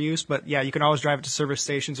 regular use, but yeah, you can always drive it to service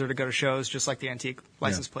stations or to go to shows, just like the antique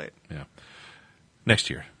license plate. Yeah. Next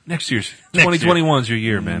year's 2021's your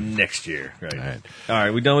year, man. Next year, right? All All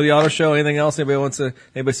right, we done with the auto show? Anything else?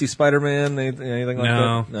 Anybody see Spider-Man? Anything like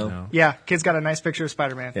No, that? no. Yeah, kid's got a nice picture of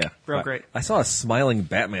Spider-Man. Yeah, Real great. I saw a smiling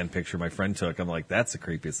Batman picture my friend took. I'm like, that's the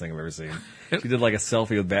creepiest thing I've ever seen. She did like a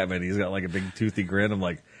selfie with Batman. He's got like a big toothy grin. I'm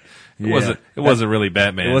like, It wasn't really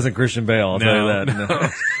Batman. It wasn't Christian Bale. I'll tell you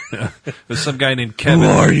that. No. There's some guy named Kevin. Who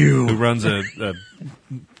are you? Who runs a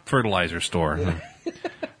fertilizer store.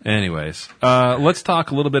 Anyways, let's talk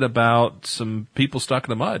a little bit about some people stuck in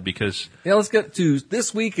the mud because Yeah, let's get to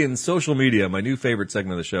this week in social media. My new favorite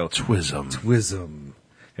segment of the show. Twism.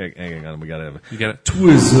 Hey, hang on, we gotta have you got it.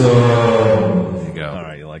 Twism. There you go. All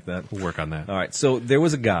right, you like that? We'll work on that. All right, so there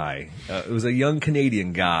was a guy, it was a young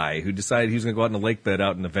Canadian guy who decided he was going to go out in a lake bed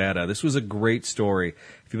out in Nevada. This was a great story.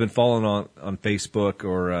 If you've been following on Facebook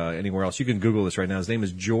or anywhere else, you can Google this right now. His name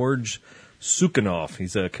is George Sukanoff.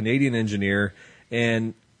 He's a Canadian engineer,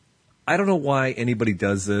 and I don't know why anybody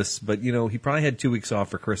does this, but, he probably had 2 weeks off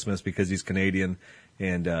for Christmas because he's Canadian.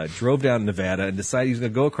 And drove down to Nevada and decided he was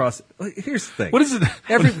going to go across. Here's the thing. What is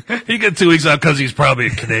it? He got 2 weeks off because he's probably a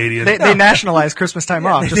Canadian. They nationalized Christmas time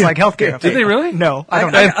off, just like healthcare. Did they really? No, I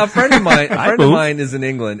don't know. A friend of mine is in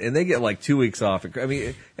England, and they get like 2 weeks off. I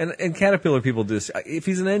mean, and Caterpillar people do this. If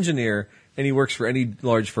he's an engineer and he works for any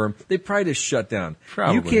large firm, they probably just shut down.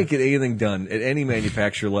 Probably. You can't get anything done at any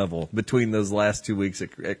manufacturer level between those last 2 weeks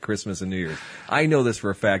at Christmas and New Year's. I know this for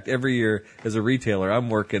a fact. Every year as a retailer, I'm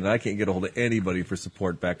working and I can't get a hold of anybody for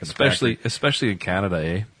support back in the factory. Especially in Canada,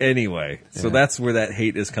 eh? Anyway, so Yeah. that's where that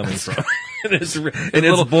hate is coming from. and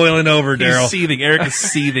it's boiling over, He's Daryl. seething. Eric is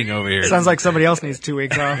seething over here. Sounds like somebody else needs 2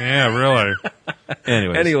 weeks off. Yeah, really.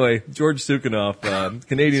 Anyways. Anyway, George Sukanoff,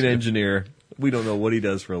 Canadian engineer, We don't know what he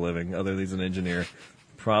does for a living, other than he's an engineer.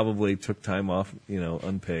 Probably took time off,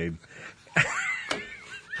 unpaid.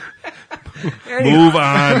 Move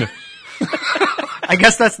on. I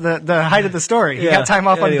guess that's the height of the story. He got time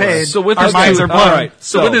off unpaid. So with Our his minds are blown. all right.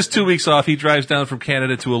 So with his 2 weeks off, he drives down from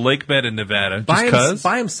Canada to a lake bed in Nevada.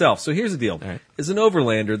 By himself. So here's the deal. right. As an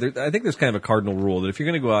overlander, I think there's kind of a cardinal rule that if you're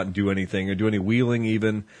going to go out and do anything or do any wheeling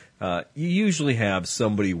even, you usually have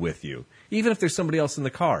somebody with you, even if there's somebody else in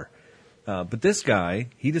the car. But this guy,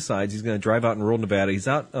 he decides he's going to drive out in rural Nevada. He's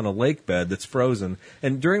out on a lake bed that's frozen.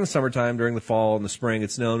 And during the summertime, during the fall and the spring,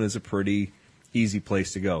 it's known as a pretty easy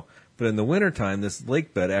place to go. But in the wintertime, this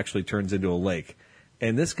lake bed actually turns into a lake.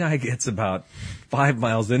 And this guy gets about 5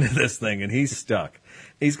 miles into this thing, and he's stuck.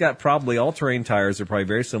 He's got probably all-terrain tires. They're probably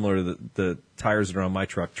very similar to the tires that are on my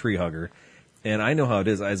truck, Tree Hugger. And I know how it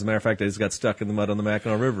is. As a matter of fact, I just got stuck in the mud on the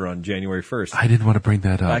Mackinac River on January 1st. I didn't want to bring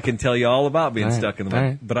that up. I can tell you all about being All right, stuck in the mud. all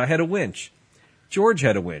right. But I had a winch. George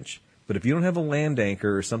had a winch. But if you don't have a land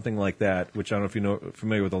anchor or something like that, which I don't know if you're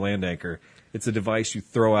familiar with a land anchor, it's a device you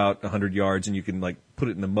throw out 100 yards and you can put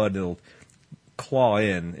it in the mud and it'll claw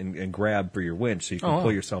in and grab for your winch so you can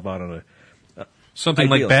pull yourself out on Something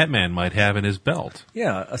ideally. like Batman might have in his belt.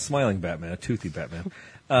 a smiling Batman, a toothy Batman.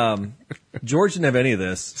 George didn't have any of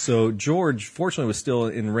this, so George fortunately was still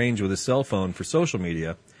in range with his cell phone for social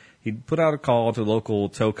media. He put out a call to a local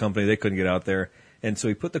tow company. They couldn't get out there. And so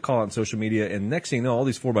he put the call out on social media, and next thing you know, all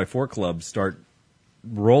these 4x4 clubs start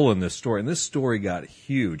rolling this story. And this story got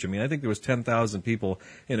huge. I mean, I think there was 10,000 people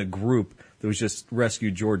in a group that was just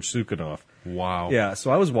rescued George Sukhanov. Wow. Yeah,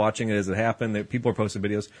 so I was watching it as it happened. People are posting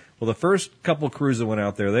videos. Well, the first couple crews that went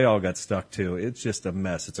out there, they all got stuck too. It's just a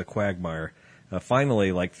mess. It's a quagmire.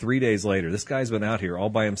 Finally, 3 days later, this guy's been out here all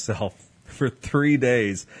by himself for 3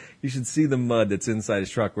 days. You should see the mud that's inside his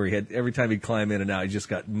truck where every time he'd climb in and out, he just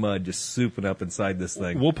got mud just souping up inside this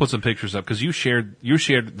thing. We'll put some pictures up because you shared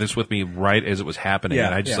this with me right as it was happening. Yeah,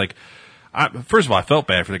 and I just yeah. first of all, I felt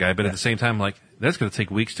bad for the guy, but at the same time, that's going to take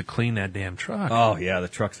weeks to clean that damn truck. Oh, yeah, the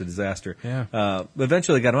truck's a disaster. Yeah.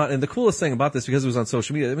 Eventually they got him out. And the coolest thing about this, because it was on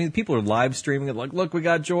social media, I mean, people are live streaming it, look, we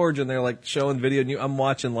got George, and they're showing video, and I'm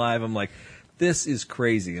watching live. I'm like, this is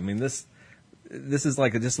crazy. I mean, this is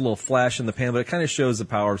just a little flash in the pan, but it kind of shows the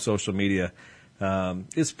power of social media.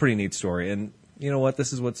 It's a pretty neat story. And you know what?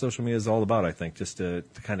 This is what social media is all about, I think, just to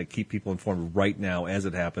kind of keep people informed right now as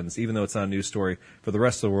it happens, even though it's not a news story. For the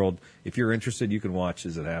rest of the world, if you're interested, you can watch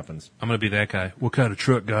as it happens. I'm going to be that guy. What kind of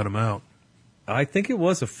truck got him out? I think it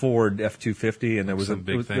was a Ford F-250, and there was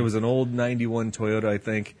there was an old 91 Toyota, I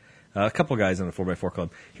think. A couple guys in a 4x4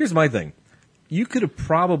 club. Here's my thing. You could have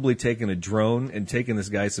probably taken a drone and taken this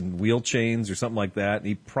guy some wheel chains or something like that, and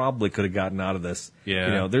he probably could have gotten out of this.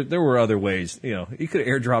 Yeah. There were other ways. You could have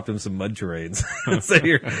airdropped him some mud terrains.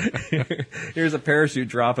 Say, here's a parachute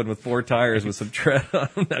dropping with 4 tires with some tread on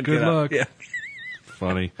them. Now Good luck. Yeah.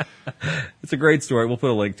 Funny. It's a great story. We'll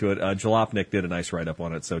put a link to it. Jalopnik did a nice write-up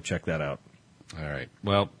on it, so check that out. All right.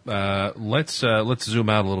 Well, let's zoom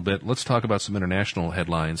out a little bit. Let's talk about some international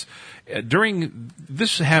headlines.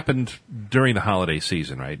 This happened during the holiday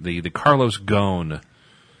season, right? The Carlos Ghosn.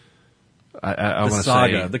 I want to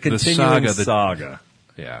say the continuing saga.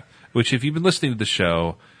 Yeah. Which, if you've been listening to the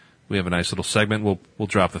show, we have a nice little segment. We'll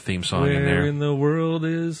drop the theme song in there. Where in the world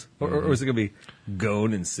is, or is it going to be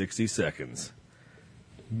Gone in 60 seconds?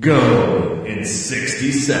 Go in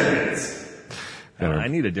 60 seconds. I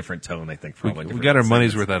need a different tone, I think. We got our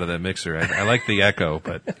money's worth out of that mixer. I like the echo,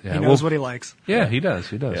 but yeah, He knows what he likes. Yeah, he does.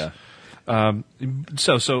 He does. Yeah.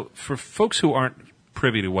 So for folks who aren't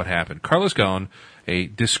privy to what happened, Carlos Ghosn, a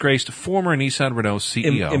disgraced former Nissan Renault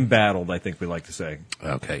CEO, Embattled, I think we like to say.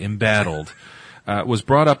 Okay, embattled, was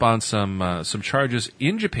brought up on some charges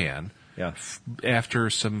in Japan. Yeah. After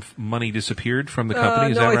some money disappeared from the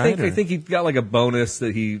company, is no, that right? I think he got a bonus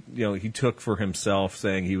that he took for himself,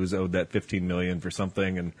 saying he was owed that $15 million for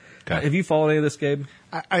something. And have you followed any of this, Gabe?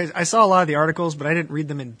 I saw a lot of the articles, but I didn't read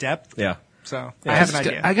them in depth. Yeah. So I have an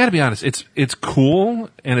idea. I got to be honest, it's cool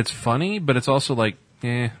and it's funny, but it's also like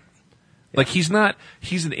he's an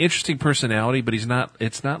interesting personality, but it's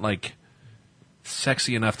not like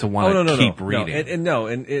sexy enough to want to keep reading.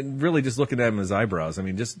 And really just looking at him his eyebrows. I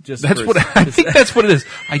mean, just that's I think that's what it is.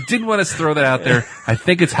 I didn't want to throw that out there. I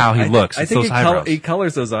think it's how he looks. I think eyebrows. He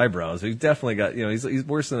colors those eyebrows. He's definitely got, he's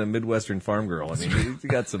worse than a Midwestern farm girl. I mean, he's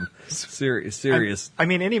got some serious. I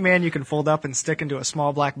mean, any man you can fold up and stick into a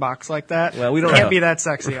small black box like that. Well, we don't can't know. be that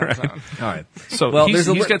sexy on his own. All right. So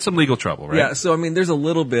he's got some legal trouble, right? Yeah. So I mean, there's a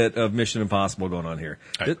little bit of Mission Impossible going on here.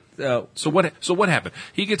 Right. So what happened?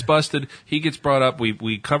 He gets busted. He gets brought brought up.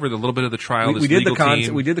 We covered a little bit of the trial. We did the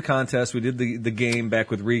team. we did the contest. We did the game back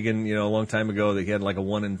with Regan, a long time ago. That he had like a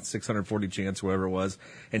 1 in 640 chance, whatever it was,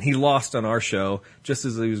 and he lost on our show just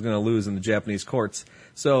as he was going to lose in the Japanese courts.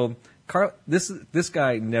 So this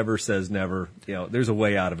guy never says never. There's a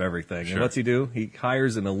way out of everything. Sure. And what's he do? He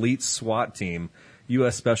hires an elite SWAT team,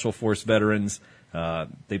 U.S. Special Force veterans.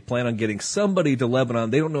 They plan on getting somebody to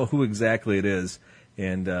Lebanon. They don't know who exactly it is,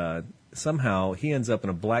 and somehow he ends up in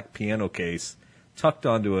a black piano case, tucked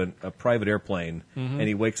onto a private airplane, and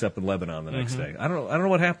he wakes up in Lebanon the next day. I don't know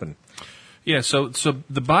what happened. Yeah, so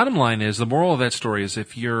the bottom line is, the moral of that story is,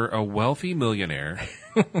 if you're a wealthy millionaire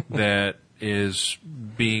that is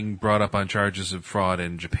being brought up on charges of fraud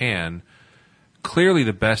in Japan, clearly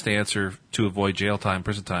the best answer to avoid jail time,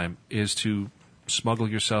 prison time, is to smuggle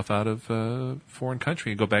yourself out of a foreign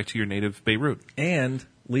country and go back to your native Beirut. And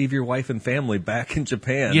leave your wife and family back in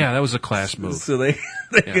Japan. Yeah, that was a class move. So they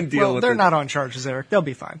can deal with it. They're not on charges, Eric. They'll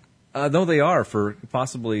be fine. No, they are for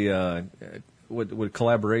possibly with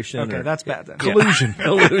collaboration. Okay, or, that's bad then. Collusion.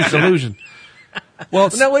 Collusion. Well,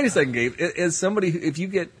 now wait a second, Gabe. Is somebody, if you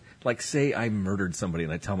get, like, say I murdered somebody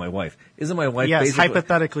and I tell my wife, isn't my wife Yes, basically...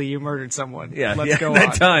 hypothetically you murdered someone. Yeah, Let's go that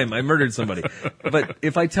on. time I murdered somebody. But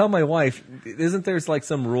if I tell my wife, isn't there like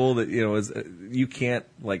some rule that, is you can't,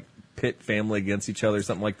 like, pit family against each other or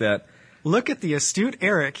something like that? Look at the astute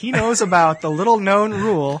Eric. He knows about the little-known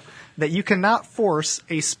rule that you cannot force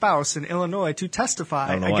a spouse in Illinois to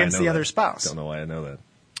testify against the other spouse. Don't know why I know that.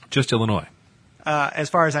 just Illinois. As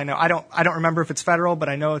far as I know, I don't remember if it's federal, but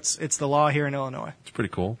I know it's the law here in Illinois. It's pretty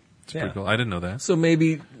cool. It's pretty cool. I didn't know that. So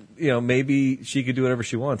maybe she could do whatever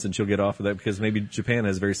she wants and she'll get off of that because maybe Japan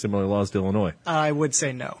has very similar laws to Illinois. I would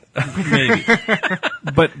say no. Maybe.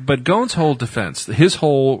 But Gone's whole defense, his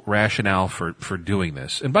whole rationale for doing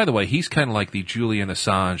this, and by the way, he's kind of like the Julian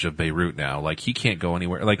Assange of Beirut now. Like, he can't go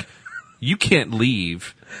anywhere. Like, you can't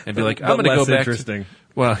leave and be like, I'm going to go back. Interesting.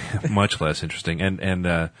 Well, much less interesting and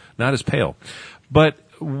not as pale. But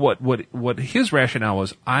what his rationale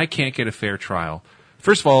was, I can't get a fair trial.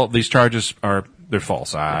 First of all, these charges they're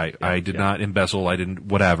false. I did not embezzle. I didn't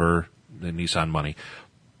whatever the Nissan money.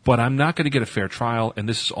 But I'm not going to get a fair trial, and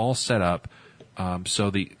this is all set up.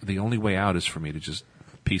 So the only way out is for me to just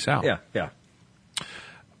peace out. Yeah.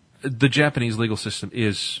 The Japanese legal system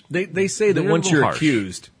is They say that they're once a little you're harsh.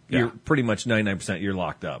 accused, Yeah. you're pretty much 99% you're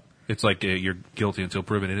locked up. It's like you're guilty until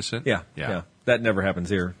proven innocent. Yeah. That never happens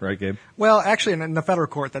here, right, Gabe? Well, actually, in the federal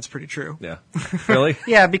court, that's pretty true. Yeah. Really?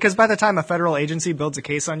 Yeah, because by the time a federal agency builds a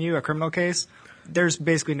case on you, a criminal case, there's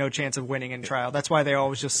basically no chance of winning in trial. That's why they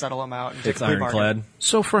always just settle them out. And take It's a plea bargain. ironclad.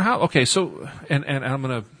 So for how? Okay, so and I'm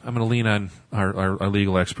gonna lean on our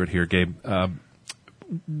legal expert here, Gabe.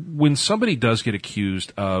 When somebody does get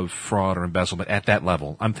accused of fraud or embezzlement at that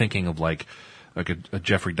level, I'm thinking of like a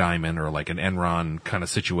Jeffrey Diamond or like an Enron kind of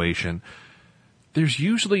situation. There's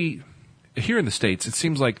usually here in the States, it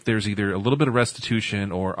seems like there's either a little bit of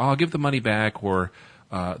restitution or I'll give the money back, or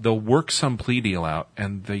they'll work some plea deal out,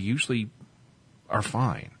 and they usually are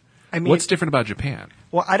fine. I mean, what's different about Japan?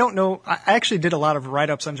 Well, I don't know. I actually did a lot of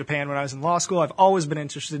write-ups on Japan when I was in law school. I've always been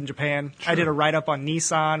interested in Japan. Sure. I did a write-up on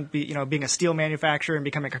Nissan, being a steel manufacturer and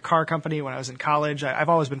becoming a car company when I was in college. I've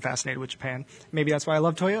always been fascinated with Japan. Maybe that's why I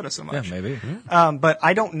love Toyota so much. Yeah, maybe. But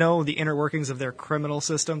I don't know the inner workings of their criminal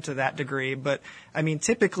system to that degree. But, I mean,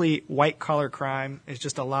 typically white-collar crime is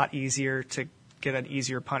just a lot easier to get an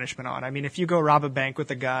easier punishment on. I mean, if you go rob a bank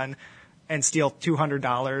with a gun and steal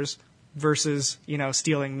 $200 versus,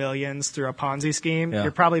 stealing millions through a Ponzi scheme,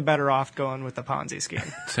 you're probably better off going with the Ponzi scheme.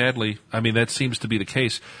 Sadly, I mean, that seems to be the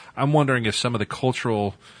case. I'm wondering if some of the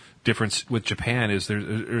cultural difference with Japan is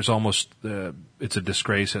there's almost, it's a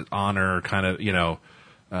disgrace, an honor, kind of, Do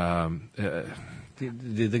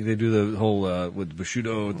you think they do the whole, with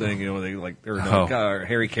Bushido thing, or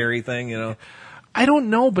Harry Carey thing, I don't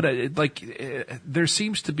know, but there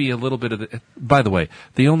seems to be a little bit of by the way,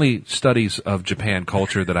 the only studies of Japan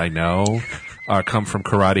culture that I know come from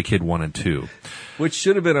Karate Kid 1 and 2. Which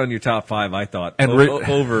should have been on your top 5, I thought, and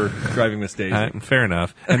over Driving Miss Daisy. Fair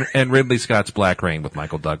enough. And Ridley Scott's Black Rain with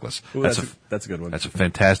Michael Douglas. Ooh, that's a good one. That's a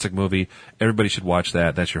fantastic movie. Everybody should watch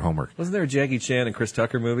that. That's your homework. Wasn't there a Jackie Chan and Chris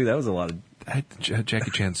Tucker movie? That was a lot of...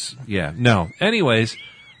 Jackie Chan's... Yeah. No. Anyways...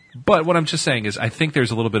 But what I'm just saying is I think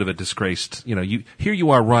there's a little bit of a disgraced, here you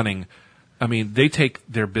are running. I mean, they take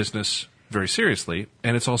their business very seriously,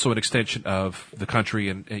 and it's also an extension of the country,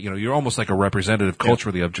 and you're almost like a representative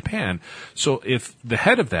culturally of Japan. So if the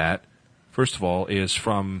head of that, first of all, is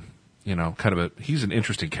from, he's an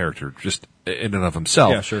interesting character just in and of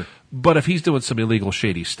himself. Yeah, sure. But if he's doing some illegal,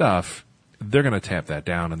 shady stuff, they're going to tap that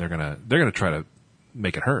down, and they're going to try to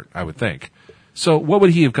make it hurt, I would think. So what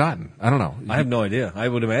would he have gotten? I don't know. I have no idea. I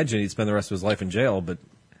would imagine he'd spend the rest of his life in jail, but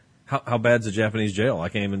how bad's a Japanese jail? I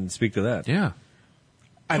can't even speak to that. Yeah.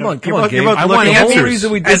 Come on, You're Gabe. both I looking want at answers. me. The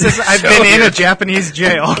reason we did this I've show been in here. a Japanese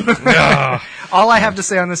jail. All I have to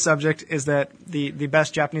say on this subject is that the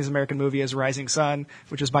best Japanese American movie is Rising Sun,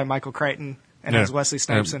 which is by Michael Crichton and has Wesley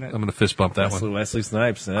Snipes in it. I'm going to fist bump that one. Wesley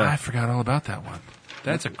Snipes. Yeah. I forgot all about that one.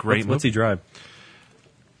 That's a great What's he movie. drive?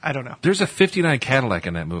 I don't know. There's a 59 Cadillac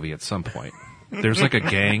in that movie at some point. There's like a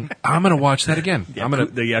gang. I'm going to watch that again. I'm going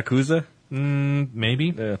to The Yakuza?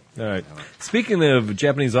 maybe. Yeah. All right. Speaking of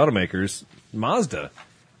Japanese automakers, Mazda.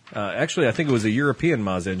 Actually, I think it was a European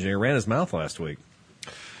Mazda engineer ran his mouth last week.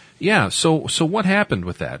 Yeah. So what happened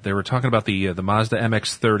with that? They were talking about the Mazda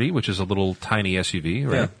MX-30, which is a little tiny SUV,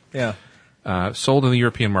 right? Yeah. Sold in the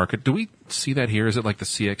European market. Do we see that here? Is it like the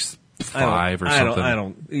CX-5 or something? I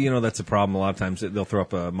don't. You know, that's a problem. A lot of times they'll throw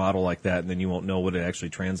up a model like that, and then you won't know what it actually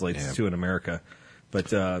translates to in America. But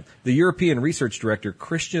the European research director,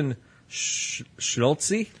 Christian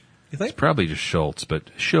Schulze, you think? It's probably just Schultz, but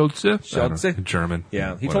Schulze? I don't know, German.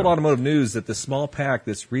 Yeah. He Whatever. told Automotive News that the small pack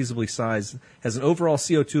that's reasonably sized has an overall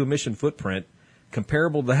CO2 emission footprint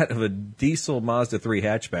comparable to that of a diesel Mazda 3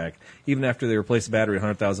 hatchback, even after they replace the battery at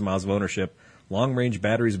 100,000 miles of ownership. Long-range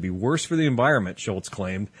batteries would be worse for the environment, Schultz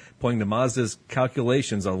claimed, pointing to Mazda's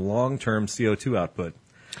calculations on long-term CO2 output.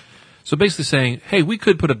 So basically saying, hey, we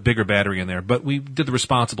could put a bigger battery in there, but we did the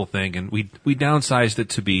responsible thing, and we downsized it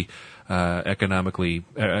to be ecologically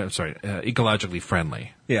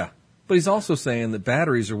friendly. Yeah. But he's also saying that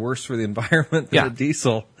batteries are worse for the environment than a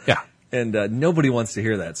diesel. Yeah. And nobody wants to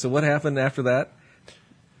hear that. So what happened after that?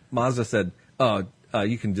 Mazda said,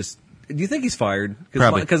 you can just... Do you think he's fired?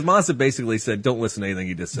 Probably. Because Mazda basically said, don't listen to anything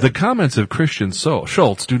he just said. The comments of Christian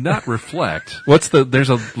Schultz do not reflect... There's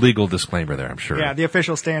a legal disclaimer there, I'm sure. Yeah, the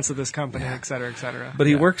official stance of this company, et cetera, et cetera. But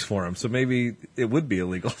he works for him, so maybe it would be a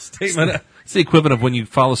legal statement. It's the equivalent of when you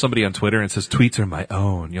follow somebody on Twitter and it says, tweets are my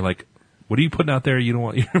own. You're like, what are you putting out there you don't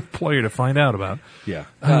want your employer to find out about? Yeah.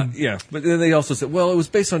 Yeah. But then they also said, well, it was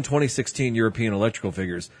based on 2016 European electrical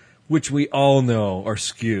figures, which we all know are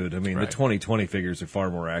skewed. I mean, the 2020 figures are far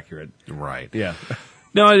more accurate. Right. Yeah.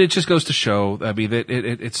 No, it just goes to show, I mean, that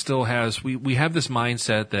it still has, we have this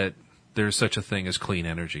mindset that there's such a thing as clean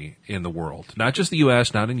energy in the world. Not just the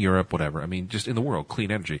U.S., not in Europe, whatever. I mean, just in the world, clean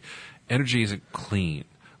energy. Energy isn't clean.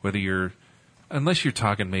 Unless you're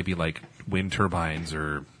talking maybe like wind turbines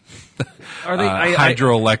or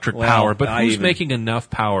hydroelectric power. But who's making enough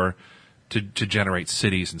power to generate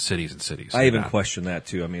cities and cities and cities? I even question that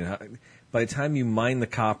too. I mean, by the time you mine the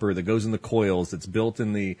copper that goes in the coils, that's built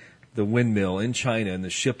in the windmill in China and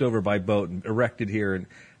is shipped over by boat and erected here, and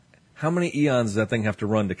how many eons does that thing have to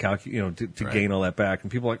run to calculate, to gain all that back? And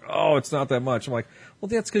people are like, oh, it's not that much. I'm like, well,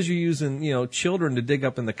 that's because you're using, children to dig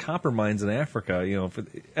up in the copper mines in Africa,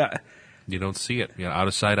 You don't see it. Out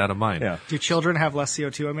of sight, out of mind. Yeah. Do children have less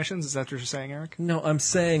CO2 emissions? Is that what you're saying, Eric? No, I'm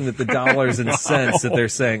saying that the dollars and cents that they're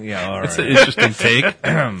saying, all right. It's an interesting take.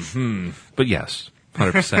 But yes,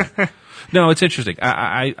 100%. No, it's interesting.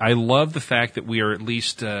 I love the fact that we are at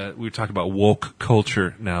least, we were talking about woke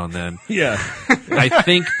culture now and then. Yeah. I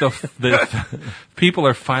think the people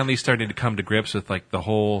are finally starting to come to grips with like the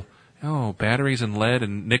whole, batteries and lead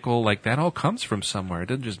and nickel, like that all comes from somewhere. It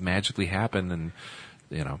doesn't just magically happen and,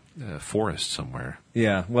 forest somewhere.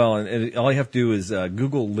 Yeah, well, and all you have to do is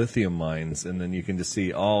Google lithium mines, and then you can just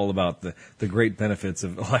see all about the great benefits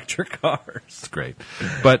of electric cars. It's great.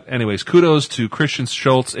 But anyways, kudos to Christian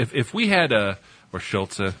Schultz. If we had or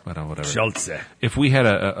Schultze, I don't know, whatever. Schultze. If we had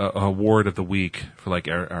a award of the week for like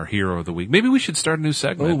our hero of the week, maybe we should start a new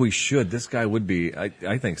segment. Oh, we should. This guy would be.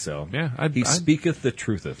 I think so. Yeah, he speaketh the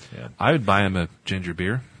trutheth. Yeah. I would buy him a ginger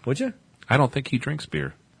beer. Would you? I don't think he drinks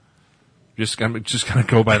beer. I'm just gonna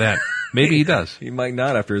go by that. Maybe he does. He might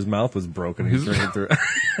not after his mouth was broken. He's drinking through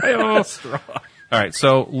straw. All right,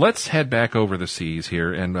 so let's head back over the seas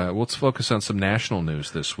here, and let's focus on some national news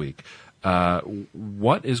this week.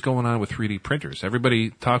 What is going on with 3D printers? Everybody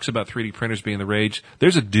talks about 3D printers being the rage.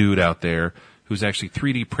 There's a dude out there who's actually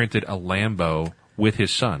 3D printed a Lambo with his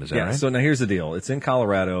son. Is that right? So now here's the deal. It's in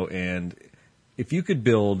Colorado, and if you could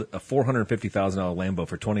build a $450,000 Lambo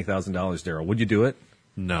for $20,000, Daryl, would you do it?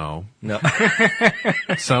 No.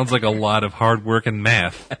 Sounds like a lot of hard work and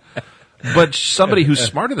math. But somebody who's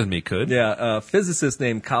smarter than me could. Yeah, a physicist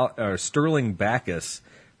named Sterling Backus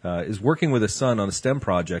is working with his son on a STEM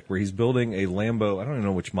project where he's building a Lambo. I don't even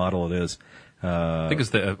know which model it is. I think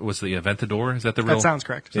was the Aventador. Is that the real? That sounds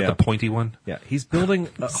correct. Is that the pointy one? Yeah, he's building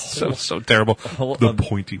a so terrible. The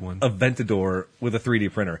pointy one. Aventador with a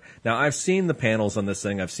 3D printer. Now, I've seen the panels on this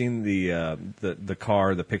thing. I've seen the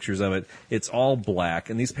car, the pictures of it. It's all black,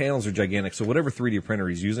 and these panels are gigantic. So whatever 3D printer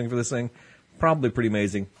he's using for this thing, probably pretty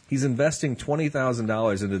amazing. He's investing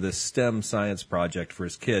 $20,000 into this STEM science project for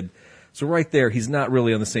his kid. So right there, he's not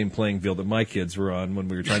really on the same playing field that my kids were on when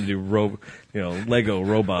we were trying to do Lego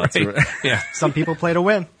robots. Right. Yeah, Some people play to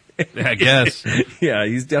win. I guess. Yeah,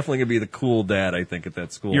 he's definitely gonna be the cool dad, I think, at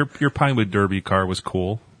that school. Your Pinewood Derby car was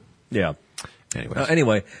cool. Yeah.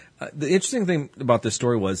 Anyway, the interesting thing about this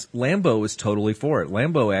story was Lambo is totally for it.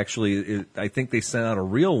 Lambo actually, I think they sent out a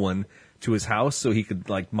real one to his house so he could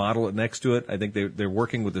model it next to it. I think they're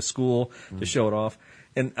working with the school to show it off.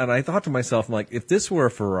 And I thought to myself, I'm like, if this were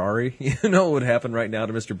a Ferrari, you know what would happen right now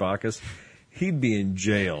to Mr. Bacchus? He'd be in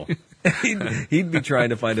jail. he'd be trying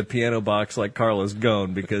to find a piano box like Carlos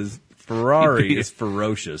Ghosn because Ferrari is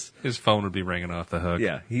ferocious. His phone would be ringing off the hook.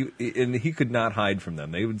 Yeah, he could not hide from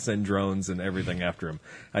them. They would send drones and everything after him.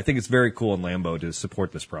 I think it's very cool in Lambo to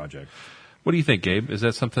support this project. What do you think, Gabe? Is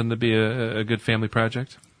that something to be a good family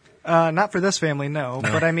project? Not for this family, no.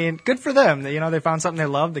 But I mean, good for them. They found something they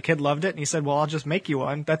loved. The kid loved it, and he said, "Well, I'll just make you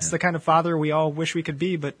one." That's the kind of father we all wish we could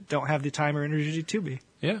be, but don't have the time or energy to be.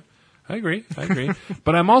 Yeah, I agree.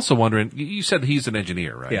 But I'm also wondering. You said he's an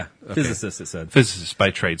engineer, right? Yeah, physicist. It said physicist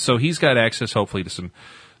by trade. So he's got access, hopefully, to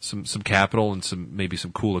some capital and maybe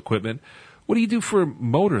some cool equipment. What do you do for a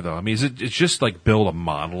motor, though? I mean, it's just like build a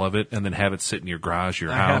model of it and then have it sit in your garage,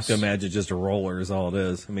 your house? I have to imagine just a roller is all it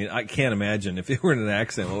is. I mean, I can't imagine if it were in an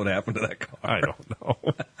accident, what would happen to that car? I don't know.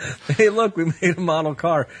 Hey, look, we made a model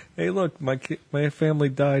car. Hey, look, my family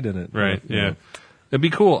died in it. Right, yeah. It'd be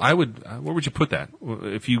cool. Where would you put that?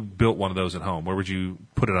 If you built one of those at home, where would you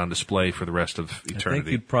put it on display for the rest of eternity? I think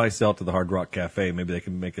you'd probably sell it to the Hard Rock Cafe. Maybe they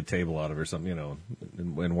can make a table out of it or something,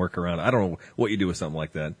 and work around it. I don't know what you do with something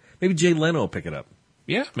like that. Maybe Jay Leno will pick it up.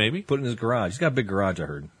 Yeah, maybe. Put it in his garage. He's got a big garage, I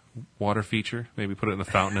heard. Water feature. Maybe put it in the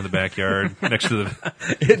fountain in the backyard next to the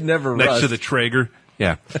it never next rusts. to the Traeger.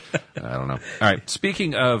 Yeah. I don't know. All right.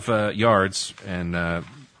 Speaking of yards and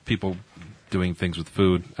people doing things with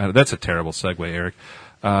food, that's a terrible segue, Eric.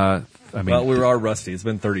 I mean, well, we are rusty. It's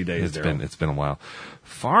been 30 days. It's been a while.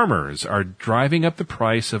 Farmers are driving up the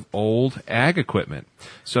price of old ag equipment.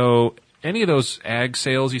 So any of those ag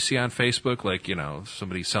sales you see on Facebook, like,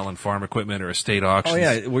 somebody selling farm equipment or estate auctions. Oh,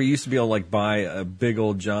 yeah. Where you used to be able to, buy a big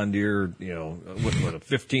old John Deere, what a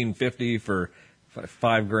 1550 for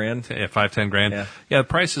 $5,000. Yeah, $5,000-$10,000. Yeah, the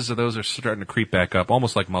prices of those are starting to creep back up,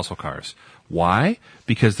 almost like muscle cars. Why?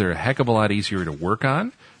 Because they're a heck of a lot easier to work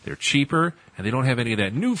on. They're cheaper, and they don't have any of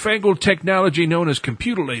that newfangled technology known as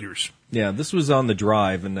computer-laters. Yeah, this was on the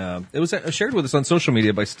drive, and it was shared with us on social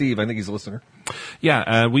media by Steve. I think he's a listener. Yeah,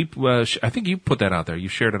 I think you put that out there. You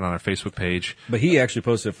shared it on our Facebook page. But he actually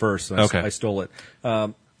posted it first, so I stole it.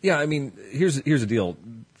 Yeah, I mean, here's the deal.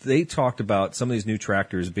 They talked about some of these new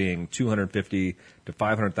tractors being $250,000 to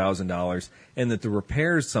 $500,000, and that the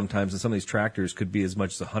repairs sometimes in some of these tractors could be as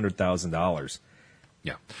much as $100,000.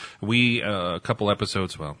 Yeah. We, a couple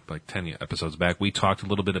episodes, like 10 episodes back, we talked a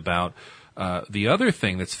little bit about the other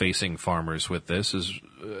thing that's facing farmers with this is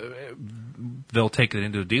they'll take it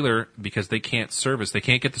into a dealer because they can't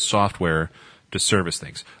get the software to service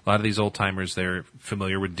things. A lot of these old timers, they're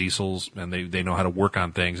familiar with diesels and they know how to work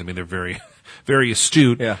on things. I mean, they're very, very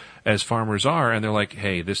astute as farmers are. And they're like,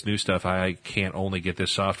 hey, this new stuff, I can't only get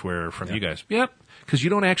this software from you guys. Yep. Because you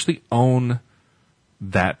don't actually own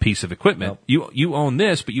that piece of equipment. Nope. You own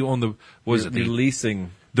this, but you own the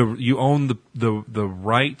leasing. You own the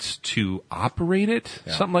right to operate it.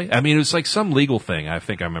 Yeah. Something like, I mean, it was like some legal thing. I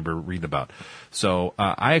think I remember reading about. So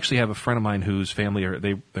I actually have a friend of mine whose family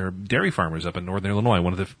they're dairy farmers up in northern Illinois,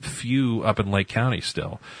 one of the few up in Lake County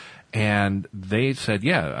still. And they said,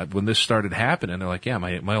 yeah, when this started happening, they're like, yeah,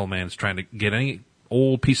 my old man's trying to get any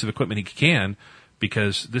old piece of equipment he can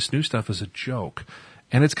because this new stuff is a joke,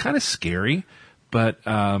 and it's kind of scary. But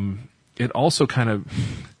it also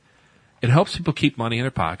it helps people keep money in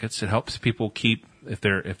their pockets. It helps people keep if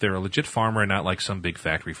they're a legit farmer and not like some big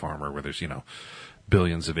factory farmer where there's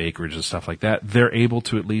billions of acreage and stuff like that. They're able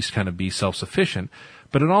to at least kind of be self-sufficient.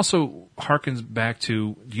 But it also harkens back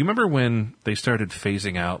to, do you remember when they started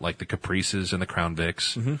phasing out like the Caprices and the Crown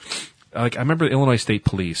Vics? Mm-hmm. Like I remember the Illinois State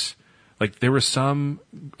Police. Like there were some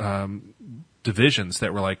divisions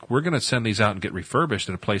that were like, we're going to send these out and get refurbished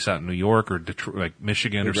at a place out in New York or Detroit, like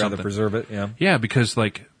Michigan or They'd rather something. preserve it, yeah. Yeah, because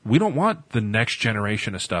like we don't want the next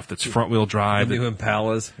generation of stuff that's front wheel drive. The new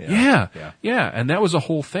Impalas. Yeah. And that was a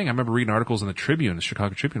whole thing. I remember reading articles in the Tribune, the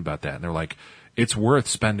Chicago Tribune, about that, and they're like, it's worth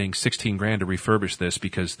spending $16,000 to refurbish this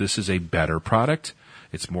because this is a better product.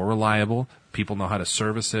 It's more reliable. People know how to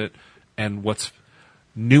service it, and what's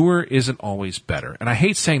newer isn't always better. And I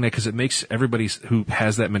hate saying that because it makes everybody who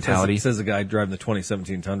has that mentality. Says the guy driving the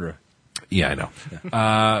 2017 Tundra. Yeah, I know.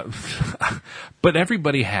 Yeah. But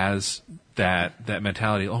everybody has that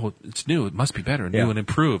mentality. Oh, it's new. It must be better, new and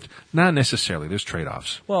improved. Not necessarily. There's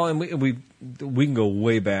trade-offs. Well, and we can go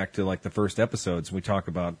way back to like the first episodes. We talk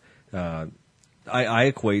about. I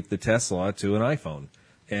equate the Tesla to an iPhone,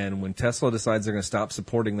 and when Tesla decides they're going to stop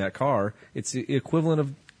supporting that car, it's the equivalent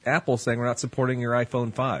of Apple saying we're not supporting your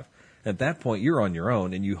iPhone 5. At that point, you're on your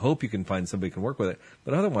own, and you hope you can find somebody who can work with it.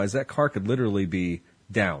 But otherwise, that car could literally be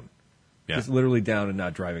down. Yeah. It's literally down and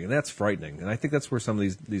not driving, and that's frightening. And I think that's where some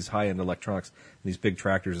of these high-end electronics, these big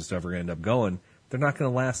tractors and stuff are going to end up going. They're not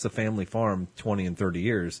going to last the family farm 20 and 30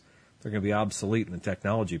 years. They're going to be obsolete in the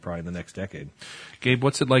technology probably in the next decade. Gabe,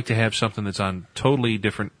 what's it like to have something that's on totally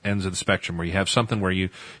different ends of the spectrum, where you have something where you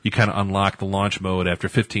kind of unlock the launch mode after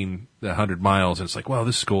 1,500 miles, and it's like, wow,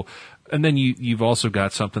 this is cool. And then you've also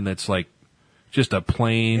got something that's like just a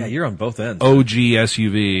plain you're on both ends. OG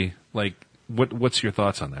SUV. Like, what's your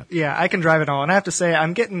thoughts on that? Yeah, I can drive it all, and I have to say,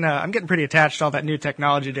 I'm getting pretty attached to all that new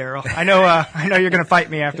technology, Daryl. I know you're going to fight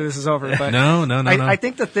me after this is over, but No. I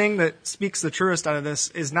think the thing that speaks the truest out of this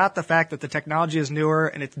is not the fact that the technology is newer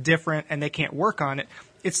and it's different and they can't work on it.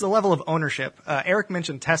 It's the level of ownership. Eric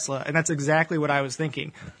mentioned Tesla, and that's exactly what I was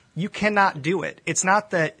thinking. You cannot do it. It's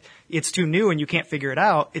not that it's too new and you can't figure it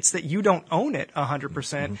out. It's that you don't own it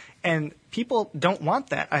 100%, and people don't want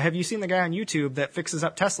that. Have you seen the guy on YouTube that fixes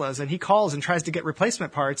up Teslas, and he calls and tries to get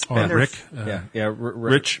replacement parts? Oh, and Rick?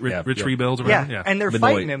 Rich rebuilds Yeah, around? and they're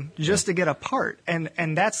Benoit. fighting him just to get a part, and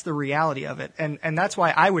that's the reality of it, and that's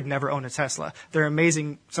why I would never own a Tesla. They're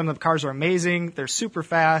amazing. Some of the cars are amazing. They're super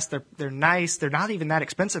fast. They're nice. They're not even that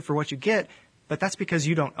expensive for what you get, but that's because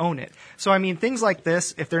you don't own it. So I mean, things like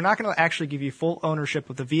this, if they're not going to actually give you full ownership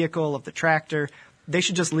of the vehicle, of the tractor, they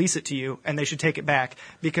should just lease it to you and they should take it back,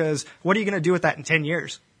 because what are you going to do with that in 10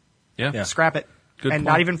 years? Yeah. Scrap it. Good and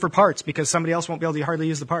point. not even for parts, because somebody else won't be able to hardly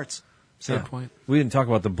use the parts. Good point. We didn't talk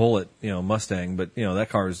about the Bullet, Mustang, but that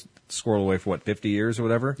car's squirreled away for 50 years or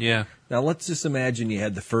whatever. Yeah. Now let's just imagine you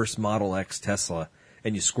had the first Model X Tesla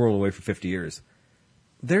and you squirreled away for 50 years.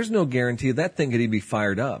 There's no guarantee that thing could even be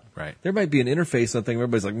fired up. Right. There might be an interface, something where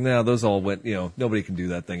everybody's like, no, those all went, nobody can do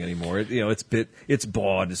that thing anymore. It's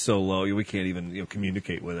baud is so low, we can't even,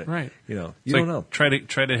 communicate with it. Right. You It's don't like, know.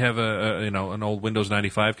 Try to have an old Windows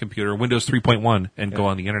 95 computer, Windows 3.1, and go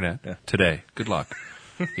on the internet today. Good luck.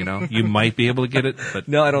 You might be able to get it, but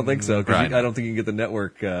No, I don't think so. 'Cause Right. I don't think you can get the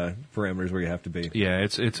network parameters where you have to be. yeah,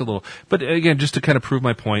 it's a little. But again, just to kind of prove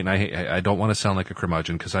my point, I don't want to sound like a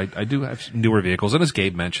curmudgeon, because I do have newer vehicles, and as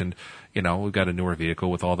Gabe mentioned, we've got a newer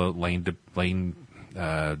vehicle with all the lane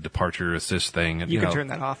departure assist thing. And, You can turn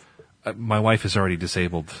that off. My wife is already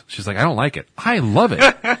disabled. She's like, I don't like it. I love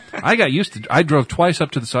it. I got used to. I drove twice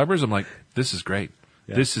up to the suburbs. I'm like, this is great.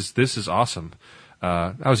 Yeah. This is awesome.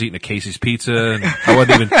 I was eating a Casey's pizza, and I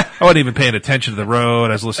wasn't even paying attention to the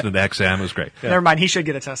road. I was listening to XM. It was great. Never mind. He should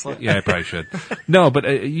get a Tesla. Yeah, I probably should. No, but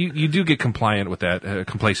you do get compliant with that,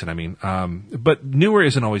 complacent. I mean, but newer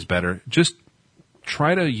isn't always better. Just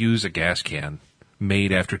try to use a gas can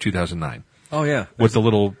made after 2009 Oh yeah. with the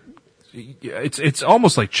little. It's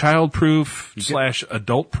almost like child-proof /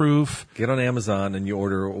 adult-proof. Get on Amazon and you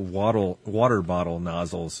order water bottle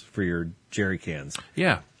nozzles for your jerry cans.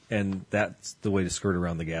 Yeah. And that's the way to skirt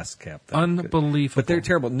around the gas cap thing. Unbelievable. But they're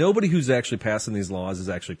terrible. Nobody who's actually passing these laws has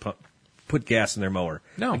actually put gas in their mower.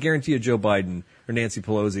 No. I guarantee you Joe Biden or Nancy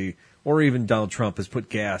Pelosi or even Donald Trump has put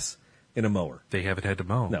gas in a mower. They haven't had to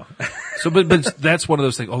mow. No. So, but that's one of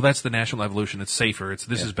those things. Oh, that's the national evolution. It's safer.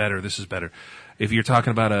 This is better. This is better. If you're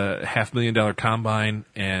talking about a $500,000 combine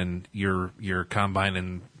and you're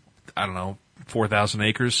combining, I don't know, 4,000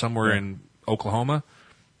 acres somewhere in Oklahoma,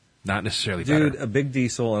 not necessarily Dude, better. a big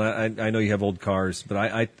diesel, and I know you have old cars,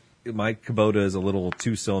 but my Kubota is a little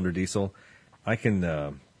 2-cylinder diesel. I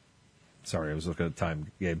can, sorry, I was looking at the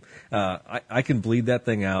time, Gabe. I can bleed that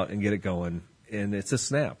thing out and get it going, and it's a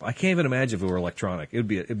snap. I can't even imagine if it were electronic. It'd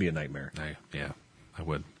be a nightmare. Yeah, I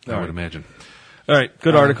would. All I would right. imagine. All right.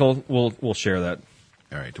 Good article. We'll share that.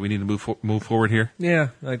 All right. Do we need to move forward here? Yeah,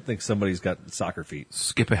 I think somebody's got soccer feet.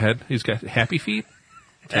 Skip ahead. He's got happy feet.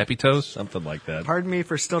 Tappy toes? Something like that. Pardon me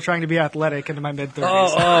for still trying to be athletic into my mid-30s.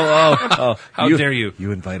 Oh. How dare you?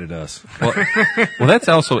 You invited us. Well, that's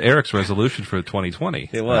also Eric's resolution for 2020.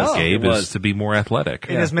 It was. Gabe, It was. is to be more athletic.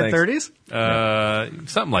 In his mid-30s?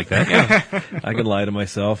 Something like that, yeah. I can lie to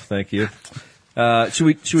myself. Thank you. Should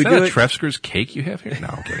we Is do that a it? Trefsker's cake you have here? No,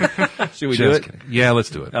 I'm kidding. Should we do Just it? kidding. Yeah, let's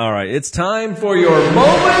do it. All right. It's time for your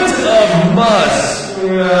moment of must.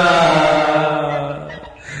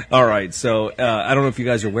 All right. So I don't know if you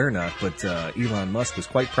guys are aware or not, but Elon Musk was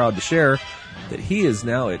quite proud to share that he is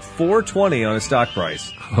now at 420 on his stock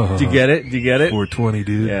price. Do you get it? 420,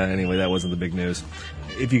 dude. Yeah. Anyway, that wasn't the big news.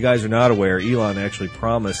 If you guys are not aware, Elon actually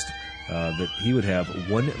promised that he would have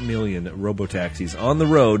 1 million robotaxis on the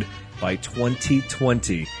road by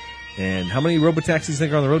 2020. And how many robotaxis do you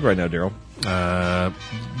think are on the road right now, Daryl?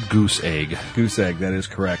 Goose egg. Goose egg, that is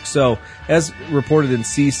correct. So, as reported in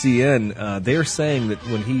CCN, they're saying that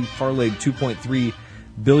when he parlayed $2.3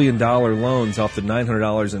 billion loans off the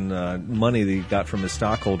 $900 in money that he got from his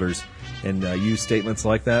stockholders and used statements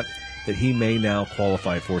like that he may now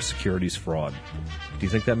qualify for securities fraud. Do you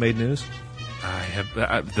think that made news? I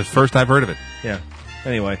have the first I've heard of it. Yeah.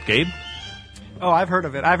 Anyway. Gabe? Oh, I've heard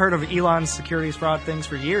of it. I've heard of Elon's securities fraud things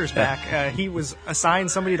for years back. He was assigned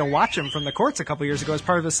somebody to watch him from the courts a couple years ago as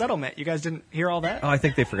part of his settlement. You guys didn't hear all that? Oh, I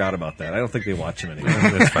think they forgot about that. I don't think they watch him anymore.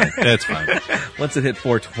 That's fine. That's fine. Once it hit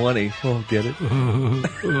 420, we'll get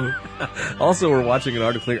it. Also, we're watching an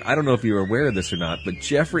article here. I don't know if you're aware of this or not, but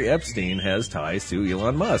Jeffrey Epstein has ties to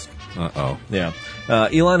Elon Musk. Uh-oh. Yeah.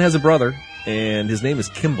 Elon has a brother, and his name is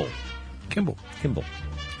Kimball. Kimball.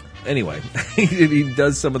 Anyway, he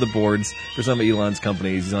does some of the boards for some of Elon's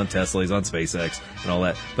companies. He's on Tesla, he's on SpaceX, and all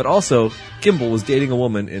that. But also, Kimball was dating a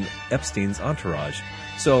woman in Epstein's entourage.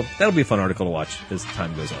 So that'll be a fun article to watch as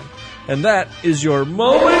time goes on. And that is your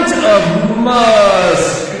moment of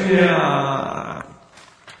Musk. Yeah.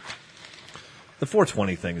 The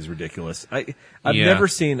 420 thing is ridiculous. I've never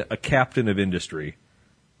seen a captain of industry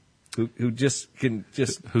who just can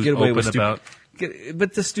Who's get away open with about.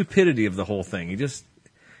 But the stupidity of the whole thing,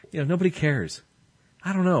 nobody cares.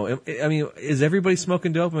 I don't know. I mean, is everybody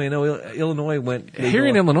smoking dope? I mean, I know Illinois went Here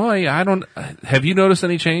in Illinois, have you noticed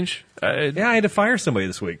any change? Yeah, I had to fire somebody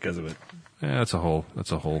this week because of it. Yeah, that's a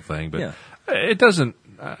whole thing, but Yeah. it doesn't.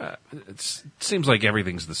 It seems like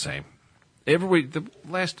everything's the same. The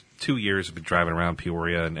last 2 years I've been driving around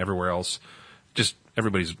Peoria and everywhere else. Just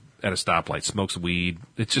everybody's at a stoplight, smokes weed.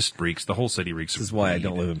 It just reeks. The whole city reeks. This is why I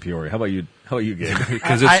don't live in Peoria. How about you, Gabe?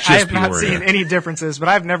 Because it's just I have Peoria. not seen any differences, but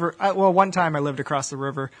I've never. One time I lived across the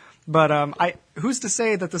river, but who's to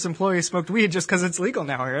say that this employee smoked weed just because it's legal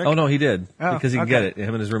now, Eric? Oh no, he did because he can okay. get it.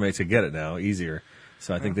 Him and his roommates could get it now easier.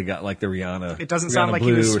 So I think they got like the Rihanna. It doesn't Rihanna sound like he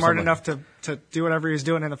Blue was or smart something. enough to do whatever he was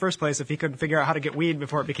doing in the first place if he couldn't figure out how to get weed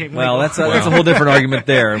before it became Well, legal. that's a whole different argument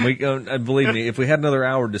there, and we believe me, if we had another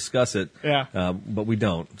hour, discuss it. Yeah. But we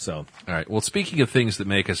don't. So All right. Well, speaking of things that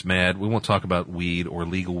make us mad, we won't talk about weed or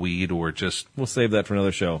legal weed or just we'll save that for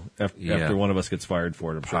another show after one of us gets fired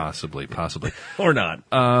for it. I'm sure. possibly. Or not.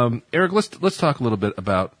 Eric, let's talk a little bit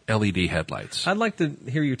about LED headlights. I'd like to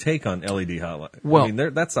hear your take on LED highlight. Well- I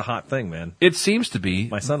mean, that's a hot thing, man. It seems to be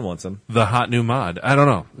My son wants them. the hot new mod. I don't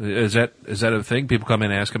know. Is that a thing? People come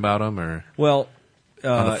in and ask about them, or Well,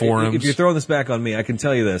 on the forums? if you're throwing this back on me, I can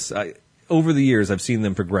tell you this. Over the years, I've seen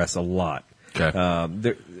them progress a lot.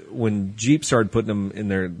 Okay. When Jeep started putting them in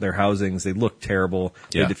their housings, they looked terrible.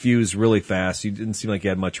 Yeah. They diffused really fast. You didn't seem like you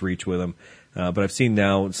had much reach with them. But I've seen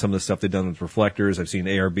now some of the stuff they've done with reflectors. I've seen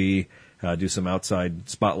ARB do some outside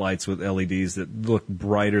spotlights with LEDs that look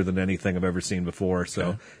brighter than anything I've ever seen before.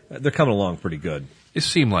 So they're coming along pretty good. it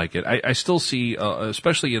seemed like it. I still see,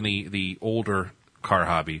 especially in the older car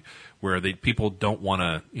hobby, where people don't want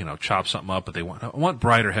to, chop something up, but I want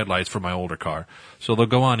brighter headlights for my older car. So they'll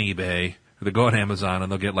go on eBay, or they'll go on Amazon,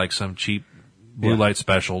 and they'll get like some cheap blue light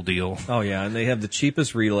special deal. Oh yeah, and they have the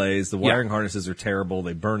cheapest relays. The wiring harnesses are terrible.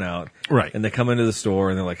 They burn out. Right. And they come into the store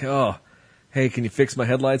and they're like, oh, hey, can you fix my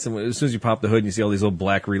headlights? And as soon as you pop the hood and you see all these little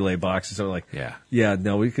black relay boxes, they're like, yeah,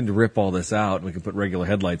 no, we can rip all this out and we can put regular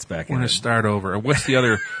headlights back in. We're going to start over. What's the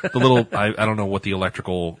other, the little, I don't know what the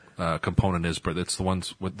electrical component is, but it's the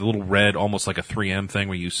ones with the little red, almost like a 3M thing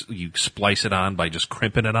where you splice it on by just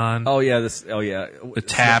crimping it on. Oh yeah, the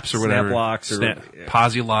taps or whatever. Snap locks or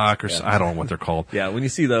Posi lock or I don't know what they're called. Yeah, when you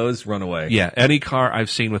see those, run away. Yeah, any car I've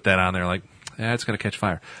seen with that on there, like, it's going to catch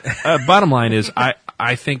fire. Bottom line is,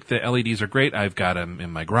 I think the LEDs are great. I've got them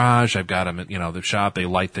in my garage. I've got them at, the shop. They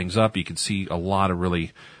light things up. You can see a lot of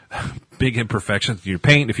really big imperfections in your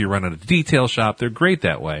paint. If you run at a detail shop, they're great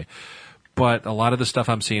that way. But a lot of the stuff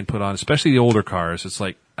I'm seeing put on, especially the older cars, it's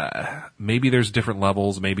like maybe there's different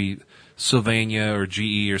levels. Maybe Sylvania or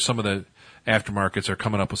GE or some of the aftermarkets are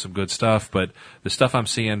coming up with some good stuff. But the stuff I'm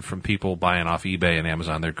seeing from people buying off eBay and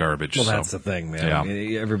Amazon, they're garbage. Well, so, that's the thing, man. Yeah. I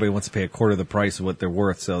mean, everybody wants to pay a quarter of the price of what they're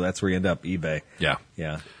worth, so that's where you end up, eBay. Yeah.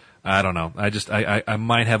 Yeah. I don't know. I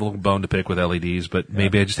might have a little bone to pick with LEDs, but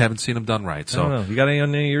maybe I just haven't seen them done right. I So don't know. You got any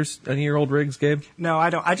on any of your old rigs, Gabe? No,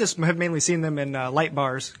 I don't. I just have mainly seen them in light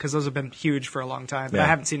bars because those have been huge for a long time. But Yeah. I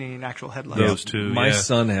haven't seen any in actual headlights. Those two, My yeah.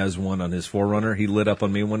 son has one on his 4Runner. He lit up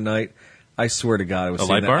on me one night. I swear to God,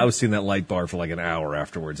 light bar? I was seeing that light bar for like an hour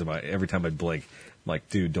afterwards. Every time I'd blink, I'm like,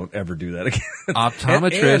 dude, don't ever do that again.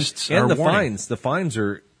 Optometrists and are the warning. fines. The fines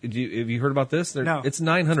are. Have you heard about this? No. It's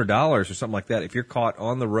 $900 or something like that if you're caught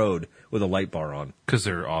on the road with a light bar on. Because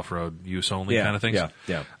they're off-road use only Yeah, kind of things.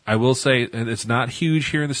 yeah. I will say, and it's not huge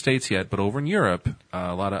here in the States yet, but over in Europe,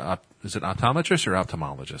 a lot of, is it optometrists or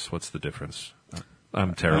ophthalmologists? What's the difference?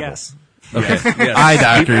 I'm terrible. Yes. Okay. Yes. Eye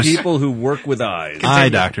doctors. People who work with eyes. Eye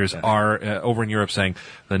doctors are over in Europe saying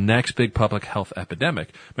the next big public health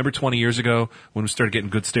epidemic. Remember 20 years ago when we started getting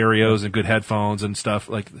good stereos and good headphones and stuff?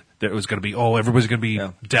 Like, there was going to be, everybody's going to be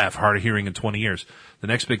deaf, hard of hearing in 20 years. The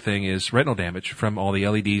next big thing is retinal damage from all the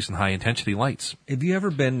LEDs and high-intensity lights. Have you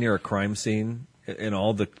ever been near a crime scene and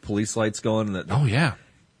all the police lights going? Oh, yeah.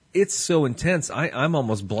 It's so intense. I'm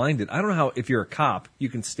almost blinded. I don't know how, if you're a cop, you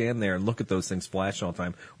can stand there and look at those things flashing all the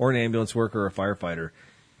time, or an ambulance worker or a firefighter.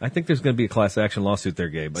 I think there's going to be a class action lawsuit there,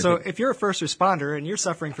 Gabe. So if you're a first responder and you're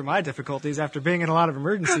suffering from eye difficulties after being in a lot of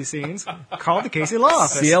emergency scenes, call the Casey Law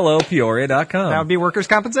Office. CLOPeoria.com. That would be workers'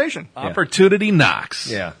 compensation. Opportunity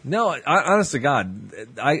knocks. Yeah. No, honest to God,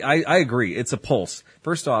 I agree. It's a pulse.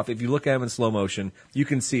 First off, if you look at them in slow motion, you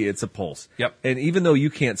can see it's a pulse. Yep. And even though you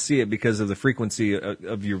can't see it because of the frequency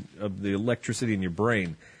of the electricity in your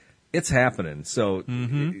brain, it's happening. So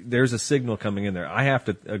there's a signal coming in there. I have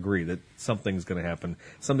to agree that something's going to happen.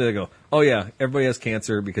 Someday they go, oh yeah, everybody has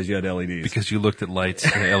cancer because you had LEDs. Because you looked at lights,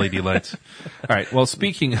 LED lights. All right. Well,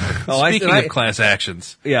 speaking of class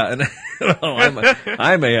actions. Yeah, and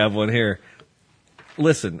I may have one here.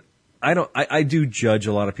 Listen, I do judge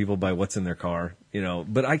a lot of people by what's in their car,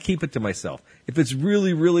 but I keep it to myself. If it's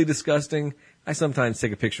really, really disgusting, I sometimes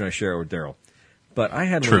take a picture and I share it with Daryl. But I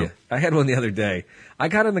had one the other day. I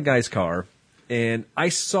got in the guy's car and I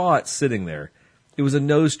saw it sitting there. It was a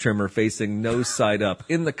nose trimmer facing nose side up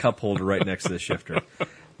in the cup holder right next to the shifter. I'm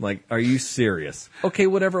like, are you serious? Okay,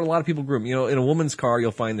 whatever. A lot of people groom. In a woman's car,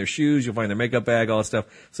 you'll find their shoes, you'll find their makeup bag, all that stuff.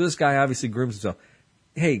 So this guy obviously grooms himself.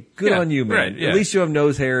 Hey, good on you, man. Right, yeah. At least you have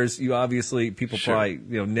nose hairs. You obviously, people probably,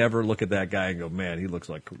 never look at that guy and go, man, he looks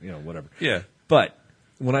like, whatever. Yeah. But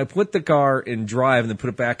when I put the car in drive and then put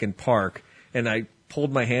it back in park and I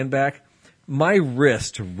pulled my hand back, my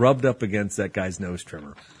wrist rubbed up against that guy's nose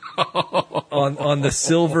trimmer. on the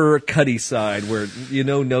silver cutty side where,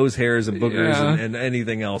 nose hairs and boogers and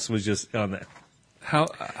anything else was just on that. How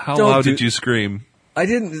loud did you scream? I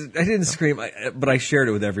didn't scream, but I shared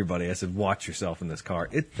it with everybody. I said, watch yourself in this car.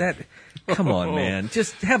 Come on, man.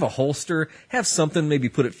 Just have a holster, have something, maybe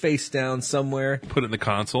put it face down somewhere. Put it in the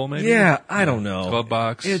console, maybe? Yeah, I don't know. Glove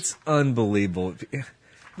box. It's unbelievable.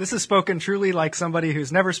 This is spoken truly like somebody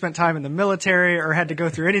who's never spent time in the military or had to go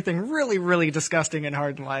through anything really, really disgusting and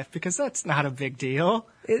hard in life, because that's not a big deal.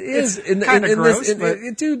 It is. It's kind of gross, but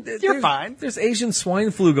dude, you're fine. There's Asian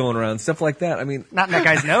swine flu going around, stuff like that. I mean, Not in that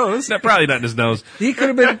guy's nose. Probably not in his nose. he could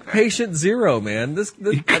have been patient 0, man.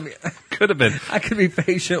 Could have been. I could be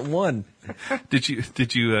patient 1. Did you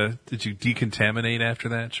decontaminate after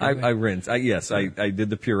that? Charlie? I rinsed. I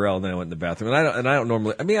did the Purell, and then I went in the bathroom. And I don't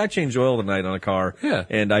normally. I mean, I change oil tonight on a car. Yeah.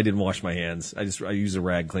 And I didn't wash my hands. I use a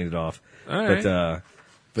rag, clean it off. All right.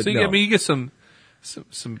 But so no. you get some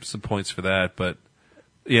points for that, but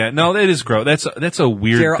yeah, no, that is gross. That's a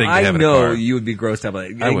weird Sarah, thing to have I in a know car. you would be grossed out by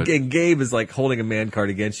that. I would. And Gabe is like holding a man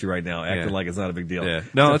card against you right now, acting Yeah. like it's not a big deal. Yeah.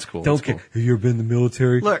 No, that's cool. Don't That's care. cool. Have you ever been in the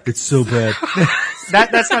military? Look. It's so bad.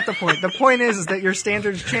 That's not the point. The point is that your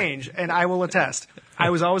standards change, and I will attest.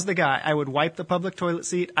 I was always the guy. I would wipe the public toilet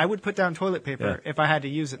seat. I would put down toilet paper if I had to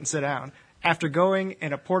use it and sit down. After going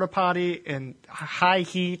in a porta potty in high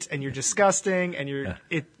heat and you're disgusting and your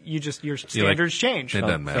standards change. It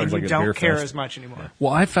doesn't matter. And Sounds like you a beer don't care fest. as much anymore.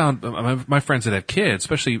 Well, I found my friends that have kids,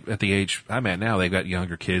 especially at the age I'm at now, they've got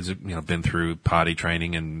younger kids, been through potty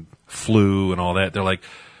training and flu and all that. They're like,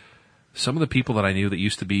 some of the people that I knew that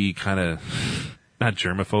used to be kind of not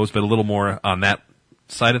germaphobes, but a little more on that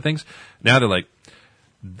side of things. Now they're like,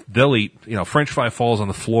 they'll eat, French fry falls on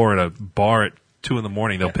the floor at a bar at 2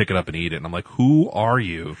 a.m, they'll pick it up and eat it. And I'm like, who are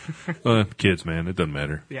you? Kids, man. It doesn't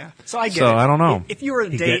matter. Yeah. So I get it. So I don't know. If you were a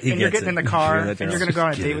date and you're getting in the car and you're going to go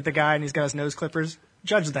on a Get date it. with the guy and he's got his nose clippers,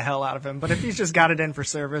 judge the hell out of him. But if he's just got it in for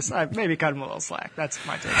service, I maybe cut him a little slack. That's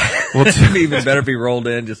my take. Well, it'd be even better if he rolled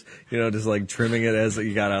in, just like trimming it as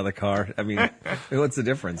you got out of the car. I mean, what's the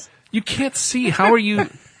difference? You can't see. How are you?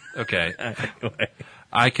 Okay. Anyway.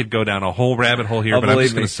 I could go down a whole rabbit hole here, but I'm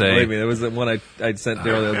just going to say. Believe me, there was the one I sent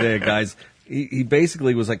Daryl the other day. Guys, he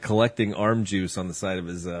basically was like collecting arm juice on the side of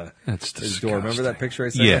his door. Remember that picture I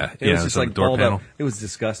sent? Yeah, It was just on like the door balled panel. up. It was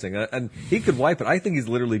disgusting, and he could wipe it. I think he's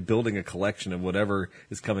literally building a collection of whatever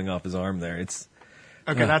is coming off his arm there. It's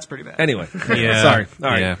Okay, that's pretty bad. anyway. Yeah. Sorry. All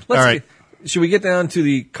right. Yeah. Let's All right. should we get down to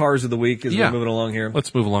the cars of the week as we're moving along here?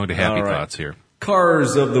 Let's move along to happy All right. thoughts here.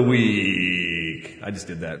 Cars of the week. I just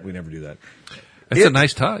did that. We never do that. That's a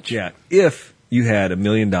nice touch. Yeah. If you had $1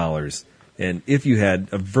 million and if you had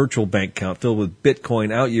a virtual bank account filled with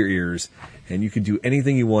Bitcoin out your ears and you could do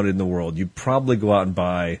anything you wanted in the world, you'd probably go out and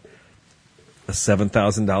buy a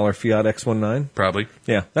 $7,000 Fiat X19. Probably.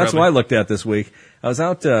 Yeah. That's Probably. what I looked at this week. I was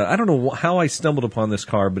out, I don't know how I stumbled upon this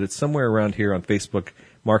car, but it's somewhere around here on Facebook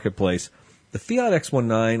Marketplace. The Fiat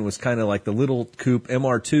X19 was kind of like the little coupe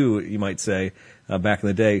MR2, you might say, back in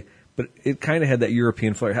the day. But it kind of had that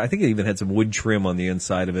European flair. I think it even had some wood trim on the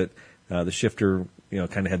inside of it. The shifter,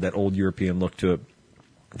 kind of had that old European look to it.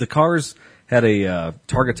 The cars had a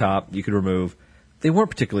targa top you could remove. They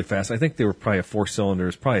weren't particularly fast. I think they were probably a 4-cylinder.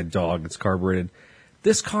 It's probably a dog that's carbureted.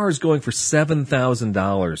 This car is going for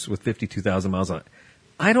 $7,000 with 52,000 miles on it.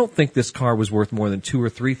 I don't think this car was worth more than $2,000 or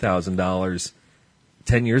 $3,000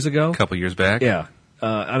 10 years ago. A couple years back. Yeah.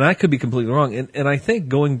 And I could be completely wrong. And I think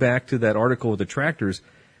going back to that article with the tractors,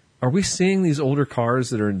 are we seeing these older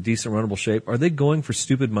cars that are in decent runnable shape? Are they going for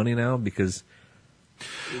stupid money now because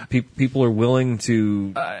people are willing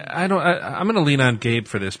to? I'm going to lean on Gabe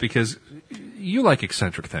for this because you like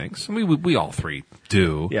eccentric things. I mean, we all three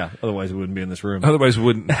do. Yeah. Otherwise, we wouldn't be in this room. Otherwise, we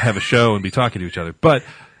wouldn't have a show and be talking to each other. But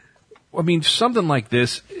I mean, something like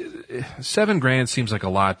this, $7,000 seems like a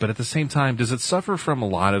lot. But at the same time, does it suffer from a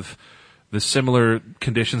lot of the similar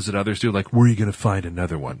conditions that others do? Like, where are you going to find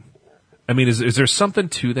another one? I mean, is there something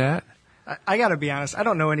to that? I got to be honest. I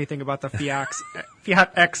don't know anything about the Fiat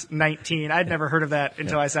X19. I'd never heard of that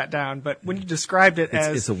until I sat down. But when you described it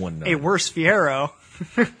as it's a worse Fiero,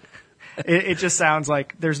 it just sounds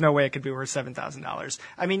like there's no way it could be worth $7,000.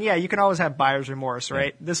 I mean, yeah, you can always have buyer's remorse,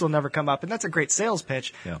 right? Yeah. This will never come up, and that's a great sales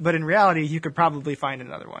pitch. Yeah. But in reality, you could probably find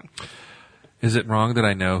another one. Is it wrong that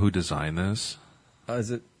I know who designed this?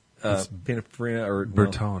 Is it? Pininfarina or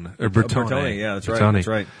Bertone. No. Bertone, yeah, that's right. Bertone. That's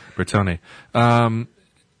right. Bertone.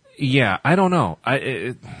 Yeah, I don't know.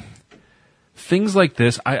 Things like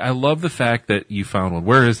this, I love the fact that you found one.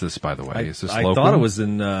 Where is this, by the way? Is this local? I thought it was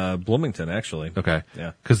in Bloomington, actually. Okay.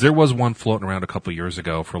 Yeah. Because there was one floating around a couple of years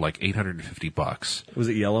ago for like $850. Was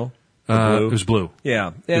it yellow? Blue? It was blue.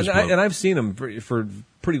 Yeah. And I've seen them for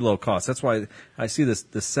pretty low cost. That's why I see this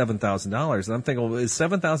 $7,000, and I'm thinking, well, is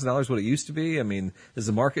 $7,000 what it used to be? I mean, has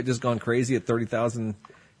the market just gone crazy at 30,000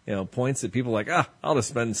 points that people are like, I'll just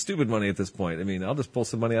spend stupid money at this point. I mean, I'll just pull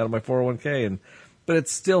some money out of my 401k, but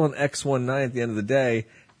it's still an X19 at the end of the day,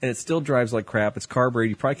 and it still drives like crap. It's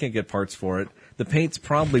carbureted. You probably can't get parts for it. The paint's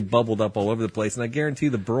probably bubbled up all over the place, and I guarantee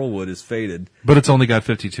the burlwood is faded. But it's only got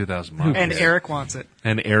 52,000 miles. And Eric wants it.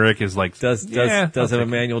 And Eric is like, does have a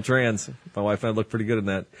manual trans. My wife and I look pretty good in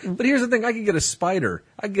that. But here's the thing: I could get a Spider.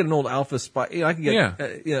 I could get an old Alpha Spider. I could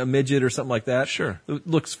get a midget or something like that. Sure, it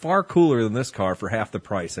looks far cooler than this car for half the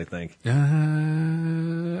price. I think.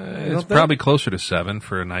 It's probably closer to $7,000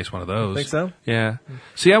 for a nice one of those. Think so? Yeah.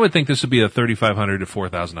 See, I would think this would be a $3,500 to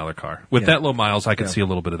 $4,000 car. With that low miles, I could see a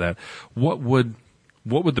little bit of that. What would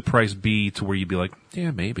the price be to where you'd be like,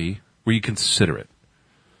 yeah, maybe, where you consider it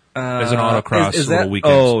as an autocross little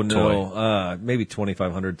weekend toy? Oh no, maybe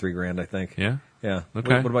 $2,500, $3,000, I think. Yeah. Yeah.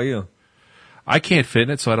 Okay. What about you? I can't fit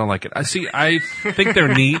in it, so I don't like it. I think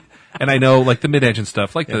they're neat, and I know like the mid-engine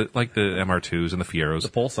stuff, like the MR2s and the Fieros, the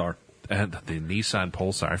Pulsar, and the Nissan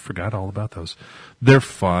Pulsar. I forgot all about those. They're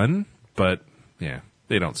fun, but yeah,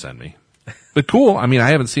 they don't send me. But cool. I mean, I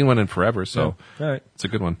haven't seen one in forever, so all right, it's a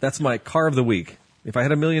good one. That's my car of the week. If I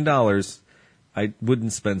had $1 million, I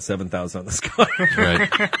wouldn't spend $7,000 on this car.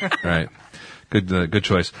 Right. Good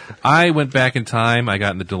choice. I went back in time. I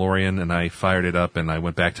got in the DeLorean and I fired it up and I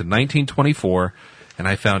went back to 1924 and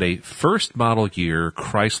I found a first model year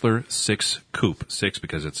Chrysler 6 Coupe. 6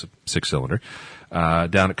 because it's a 6-cylinder.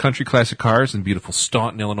 Down at Country Classic Cars in beautiful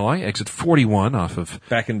Staunton, Illinois, exit 41 off of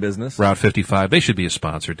Back in business. Route 55. They should be a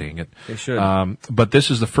sponsor, dang it. They should. But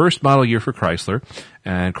this is the first model year for Chrysler,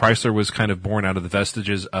 and Chrysler was kind of born out of the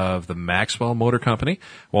vestiges of the Maxwell Motor Company.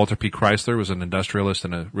 Walter P. Chrysler was an industrialist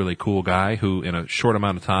and a really cool guy who, in a short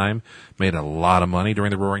amount of time, made a lot of money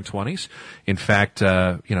during the Roaring '20s. In fact,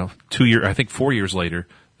 4 years later,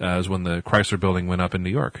 is when the Chrysler building went up in New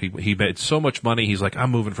York. He made so much money, he's like, I'm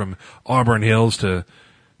moving from Auburn Hills to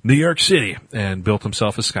New York City, and built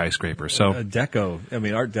himself a skyscraper. So Art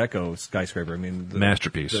Deco skyscraper. I mean,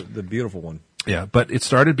 masterpiece. The beautiful one. Yeah, but it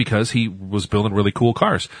started because he was building really cool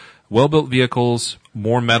cars. Well-built vehicles,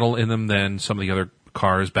 more metal in them than some of the other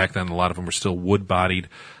cars. Back then, a lot of them were still wood-bodied.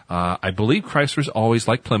 I believe Chrysler's always,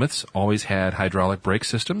 like Plymouth's, always had hydraulic brake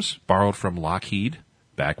systems, borrowed from Lockheed,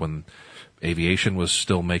 back when aviation was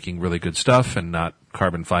still making really good stuff and not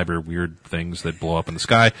carbon fiber weird things that blow up in the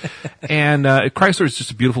sky. And Chrysler is just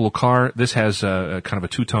a beautiful little car. This has a kind of a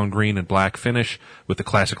two-tone green and black finish with the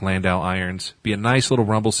classic Landau irons. Be a nice little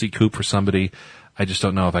rumble seat coupe for somebody. I just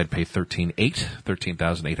don't know if I'd pay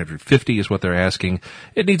 $13,850 is what they're asking.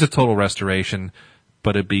 It needs a total restoration,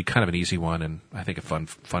 but it'd be kind of an easy one and I think a fun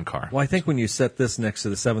car. Well, I think when you set this next to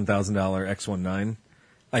the $7,000 X19,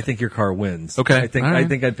 I think your car wins. Okay. I think All right.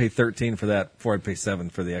 I'd pay $13 for that before I'd pay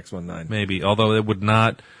 $7 for the X19. Maybe, although it would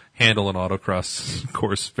not handle an autocross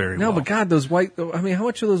course very well. No, but God, those white. I mean, how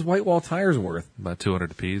much are those white wall tires worth? About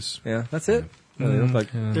 200 apiece. Yeah, that's it. They look like.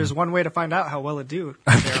 There's one way to find out how well it do.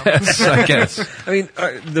 I guess. I mean,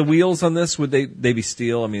 the wheels on this, would they be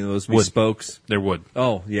steel? I mean, those be Wood. spokes. There would.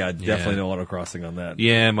 Oh yeah, definitely no autocrossing on that.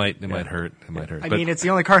 Yeah, it might hurt. It might hurt. I But mean, it's the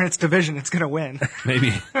only car in its division. It's going to win.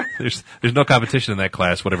 maybe there's no competition in that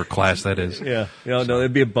class, whatever class that is. Yeah, no,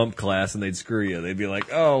 it'd be a bump class, and they'd screw you. They'd be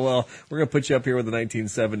like, "Oh, well, we're gonna put you up here with a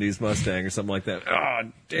 1970s Mustang or something like that." Oh,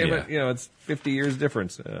 damn it! It's 50 years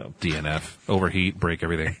difference. Oh. DNF, overheat, break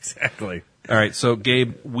everything. Exactly. All right, so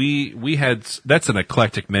Gabe, we had that's an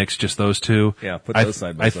eclectic mix, just those two. Yeah, put those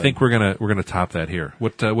side by I side. think we're gonna top that here.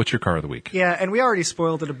 What's your car of the week? Yeah, and we already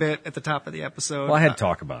spoiled it a bit at the top of the episode. Well, I had to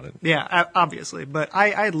talk about it. Yeah, obviously. But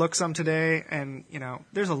I looked some today, and,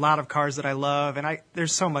 there's a lot of cars that I love, and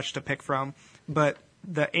there's so much to pick from. But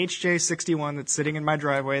the HJ61 that's sitting in my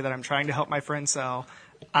driveway that I'm trying to help my friend sell,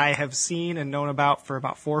 I have seen and known about for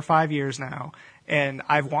about 4 or 5 years now. And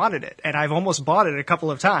I've wanted it, and I've almost bought it a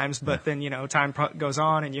couple of times, but then, time goes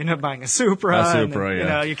on, and you end up buying a Supra, and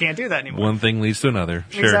then, you can't do that anymore. One thing leads to another.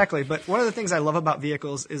 Sure. Exactly. But one of the things I love about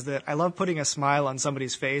vehicles is that I love putting a smile on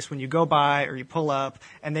somebody's face when you go by or you pull up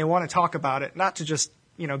and they want to talk about it, not to just,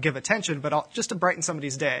 give attention, but just to brighten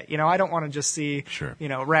somebody's day. I don't want to just see, Sure.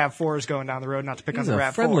 RAV4s going down the road, not to pick He's on the a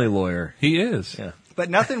RAV4. friendly lawyer. He is. Yeah. But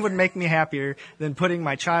nothing would make me happier than putting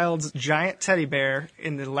my child's giant teddy bear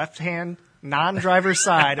in the left-hand non-driver's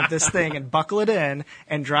side of this thing and buckle it in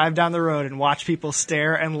and drive down the road and watch people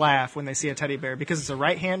stare and laugh when they see a teddy bear, because it's a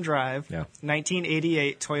right-hand drive,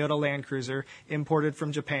 1988 Toyota Land Cruiser, imported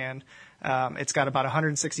from Japan. It's got about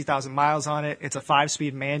 160,000 miles on it. It's a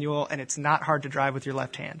 5-speed manual, and it's not hard to drive with your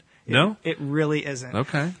left hand. No? It really isn't.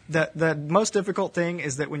 Okay. The most difficult thing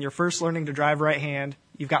is that when you're first learning to drive right hand,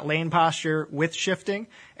 you've got lane posture with shifting,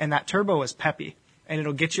 and that turbo is peppy. And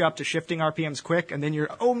it'll get you up to shifting RPMs quick, and then you're,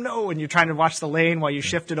 oh no, and you're trying to watch the lane while you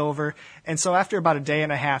shift it over. And so after about a day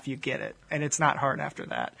and a half, you get it. And it's not hard after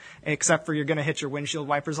that, except for you're going to hit your windshield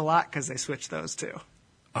wipers a lot because they switch those too.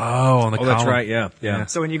 Oh, on the column. That's right. Yeah.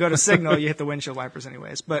 So when you go to signal, you hit the windshield wipers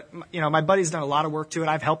anyways. But, my buddy's done a lot of work to it.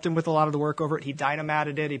 I've helped him with a lot of the work over it. He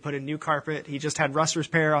dynamatted it. He put in new carpet. He just had rust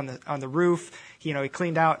repair on the roof. He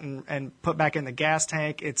cleaned out and put back in the gas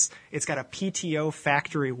tank. It's got a PTO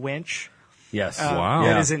factory winch. Yes. Wow.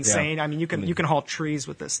 That is insane. Yeah. I mean, you can haul trees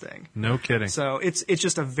with this thing. No kidding. So it's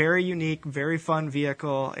just a very unique, very fun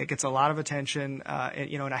vehicle. It gets a lot of attention,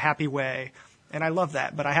 in a happy way. And I love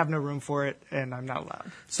that, but I have no room for it, and I'm not allowed.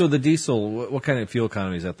 So the diesel, what kind of fuel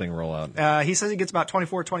economy does that thing roll out? He says he gets about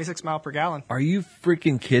 24, 26 miles per gallon. Are you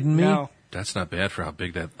freaking kidding me? No. That's not bad for how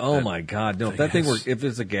big that. Oh that my God! No, if that thing were, if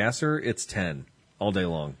it's a gasser, it's 10 all day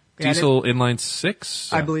long. Diesel inline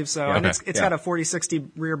 6? I believe so. Yeah. And Okay. it's got a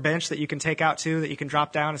 40-60 rear bench that you can take out too, that you can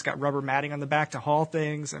drop down. It's got rubber matting on the back to haul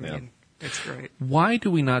things. I mean, it's great. Why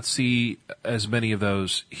do we not see as many of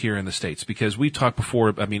those here in the States? Because we talked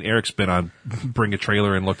before. I mean, Eric's been on Bring a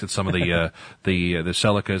Trailer and looked at some of the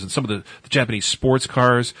Celicas and some of the Japanese sports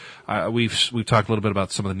cars. We've talked a little bit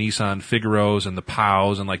about some of the Nissan Figaros and the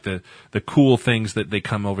POWs and like the cool things that they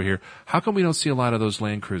come over here. How come we don't see a lot of those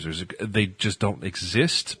Land Cruisers? They just don't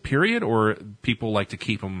exist, period, or people like to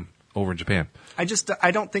keep them over in Japan. I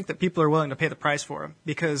don't think that people are willing to pay the price for them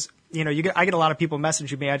because, I get a lot of people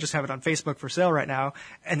messaging me. I just have it on Facebook for sale right now.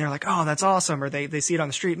 And they're like, oh, that's awesome. Or they see it on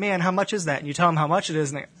the street. Man, how much is that? And you tell them how much it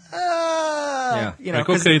is and Like,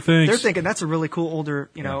 'cause okay, thanks. they're thinking that's a really cool older,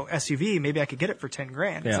 SUV. Maybe I could get it for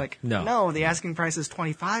 $10,000. It's Yeah. like, No. no, the asking price is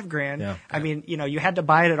 $25,000. Yeah. I mean, you had to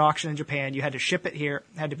buy it at auction in Japan. You had to ship it here.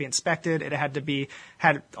 It had to be inspected. It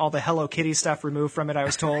had all the Hello Kitty stuff removed from it, I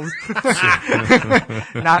was told.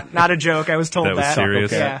 Not a joke. I was told That was that.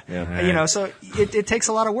 serious? Yeah. Yeah. So it takes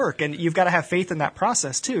a lot of work, and you've got to have faith in that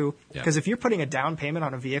process too. Yeah. Because if you're putting a down payment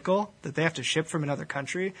on a vehicle that they have to ship from another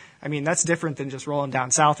country, I mean, that's different than just rolling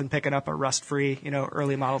down south and picking up a rust-free,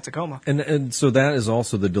 early model Tacoma. And so that is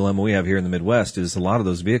also the dilemma we have here in the Midwest is a lot of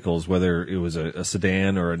those vehicles, whether it was a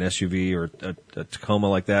sedan or an SUV or a Tacoma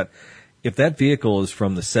like that, if that vehicle is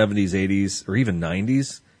from the 70s, 80s, or even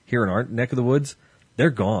 90s here in our neck of the woods,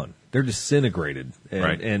 they're gone. They're disintegrated. And,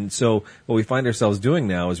 Right. and so what we find ourselves doing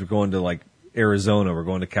now is we're going to like Arizona, we're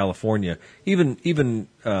going to California, even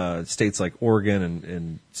states like Oregon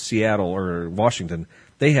and Seattle or Washington,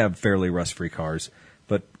 they have fairly rust-free cars,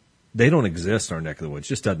 but they don't exist in our neck of the woods. It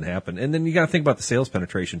just doesn't happen. And then you got to think about the sales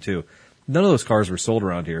penetration too. None of those cars were sold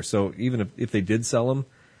around here, so even if they did sell them,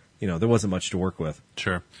 there wasn't much to work with.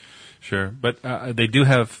 Sure. But they do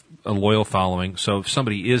have a loyal following, so if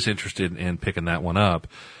somebody is interested in picking that one up,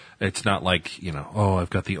 it's not like, I've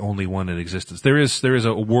got the only one in existence. There is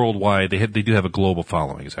a worldwide, they do have a global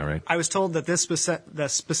following, is that right? I was told that the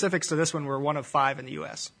specifics to this one were one of 5 in the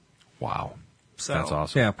U.S. Wow. So That's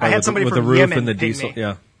awesome. Yeah, I probably had somebody with from the roof Yemen and the ping diesel. me.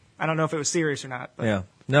 Yeah. I don't know if it was serious or not. But Yeah.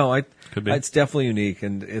 No, Could be. it's definitely unique,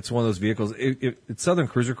 and it's one of those vehicles. It's Southern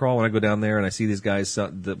Cruiser Crawl. When I go down there and I see these guys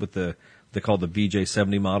with they call it the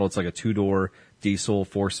VJ70 model. It's like a 2-door diesel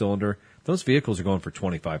 4-cylinder. Those vehicles are going for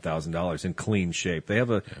 $25,000 in clean shape. They have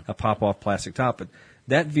a pop-off plastic top, but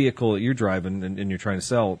that vehicle that you're driving and you're trying to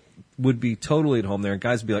sell would be totally at home there, and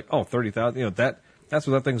guys would be like, oh, $30,000, that's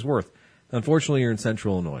what that thing's worth. Unfortunately, you're in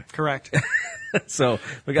Central Illinois. correct. So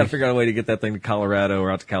we got to figure out a way to get that thing to Colorado or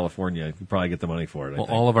out to California. You can probably get the money for it. I Well,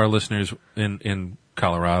 think. all of our listeners in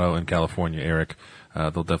Colorado and California, Eric,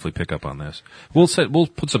 they'll definitely pick up on this. We'll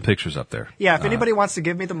put some pictures up there. Yeah, if anybody wants to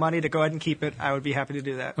give me the money to go ahead and keep it, I would be happy to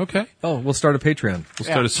do that. Okay. Oh, we'll start a Patreon.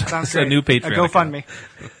 We'll Sounds start a great. new Patreon. A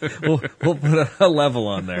GoFundMe. We'll put a level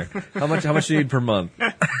on there. How much do you need per month?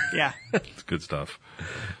 Yeah. It's good stuff.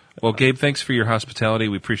 Well, Gabe, thanks for your hospitality.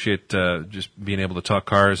 We appreciate just being able to talk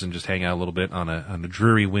cars and just hang out a little bit on a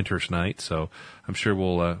dreary winter's night. So I'm sure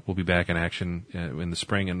we'll be back in action in the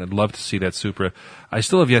spring, and I'd love to see that Supra. I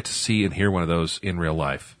still have yet to see and hear one of those in real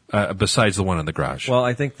life, besides the one in the garage. Well,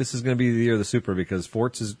 I think this is going to be the year of the Supra because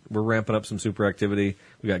we're ramping up some Supra activity.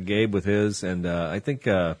 We got Gabe with his, and I think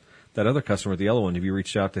that other customer with the yellow one, have you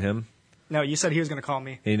reached out to him? No, you said he was going to call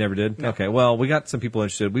me. He never did? No. Okay, well, we got some people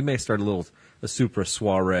interested. We may start a Supra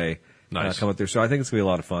soiree Nice. come up there. So I think it's going to be a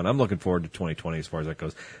lot of fun. I'm looking forward to 2020 as far as that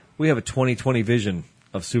goes. We have a 2020 vision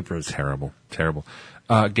of Supras. Terrible.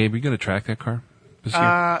 Gabe, are you going to track that car this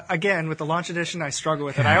year? Again, with the launch edition, I struggle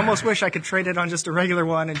with it. I almost wish I could trade it on just a regular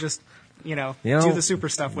one and just, do the super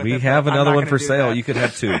stuff with it. We but have I'm another not one gonna for do sale. that. You could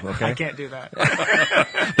have 2, okay? I can't do that.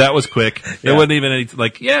 That was quick. Yeah. There wasn't even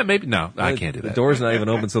any, maybe, no, I can't do The that. door's not even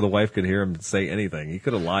open so the wife could hear him say anything. He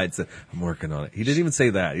could have lied and said, I'm working on it. He didn't even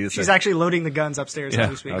say that. He just She's said, actually loading the guns upstairs Yeah. as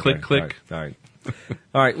we speak. Okay. Click. All right.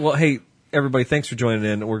 All right. Well, hey, everybody, thanks for joining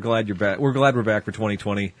in. We're glad you're back. We're glad we're back for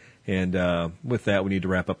 2020. And with that, we need to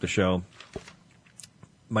wrap up the show.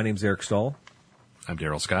 My name's Eric Stahl. I'm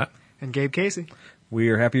Daryl Scott. And Gabe Casey. We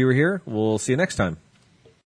are happy you were here. We'll see you next time.